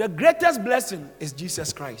 The greatest blessing is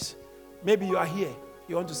Jesus Christ. Maybe you are here.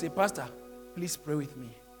 You want to say, Pastor, please pray with me.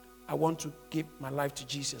 I want to give my life to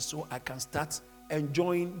Jesus so I can start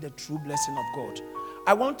enjoying the true blessing of God.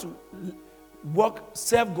 I want to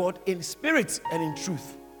serve God in spirit and in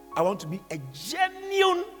truth. I want to be a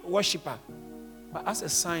genuine worshiper. But as a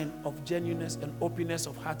sign of genuineness and openness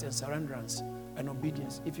of heart and surrenderance and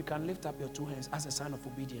obedience, if you can lift up your two hands as a sign of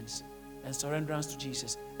obedience and surrenderance to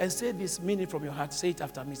Jesus, and say this meaning from your heart. Say it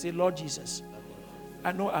after me. Say, Lord Jesus,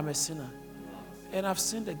 I know I'm a sinner and I've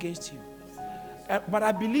sinned against you. But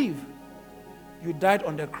I believe you died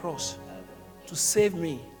on the cross to save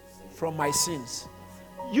me from my sins.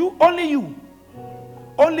 Only you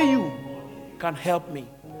can help me.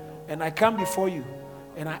 And I come before you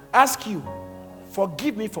and I ask you,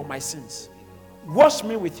 forgive me for my sins. Wash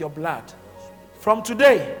me with your blood. From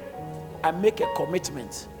today, I make a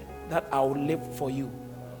commitment that I will live for you.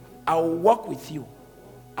 I will walk with you.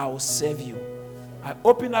 I will serve you. I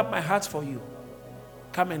open up my heart for you.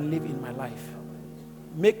 Come and live in my life.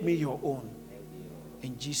 Make me your own.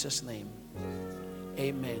 In Jesus' name,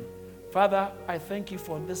 amen. Father, I thank you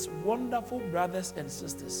for these wonderful brothers and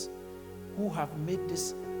sisters who have made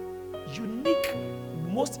this unique,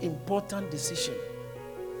 most important decision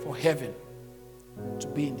for heaven to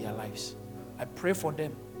be in their lives. I pray for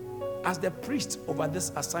them. As the priest over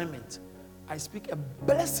this assignment, I speak a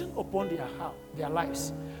blessing upon their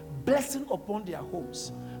lives, blessing upon their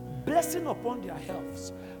homes, blessing upon their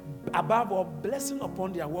health, above all, blessing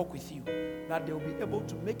upon their walk with you, that they will be able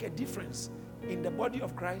to make a difference in the body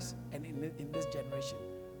of Christ and in this generation.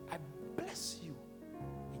 I bless you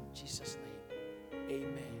in Jesus' name.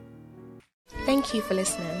 Amen. Thank you for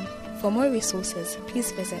listening. For more resources,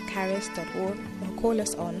 please visit charis.org or call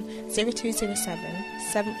us on 0207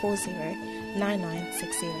 740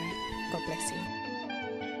 9960. God bless you.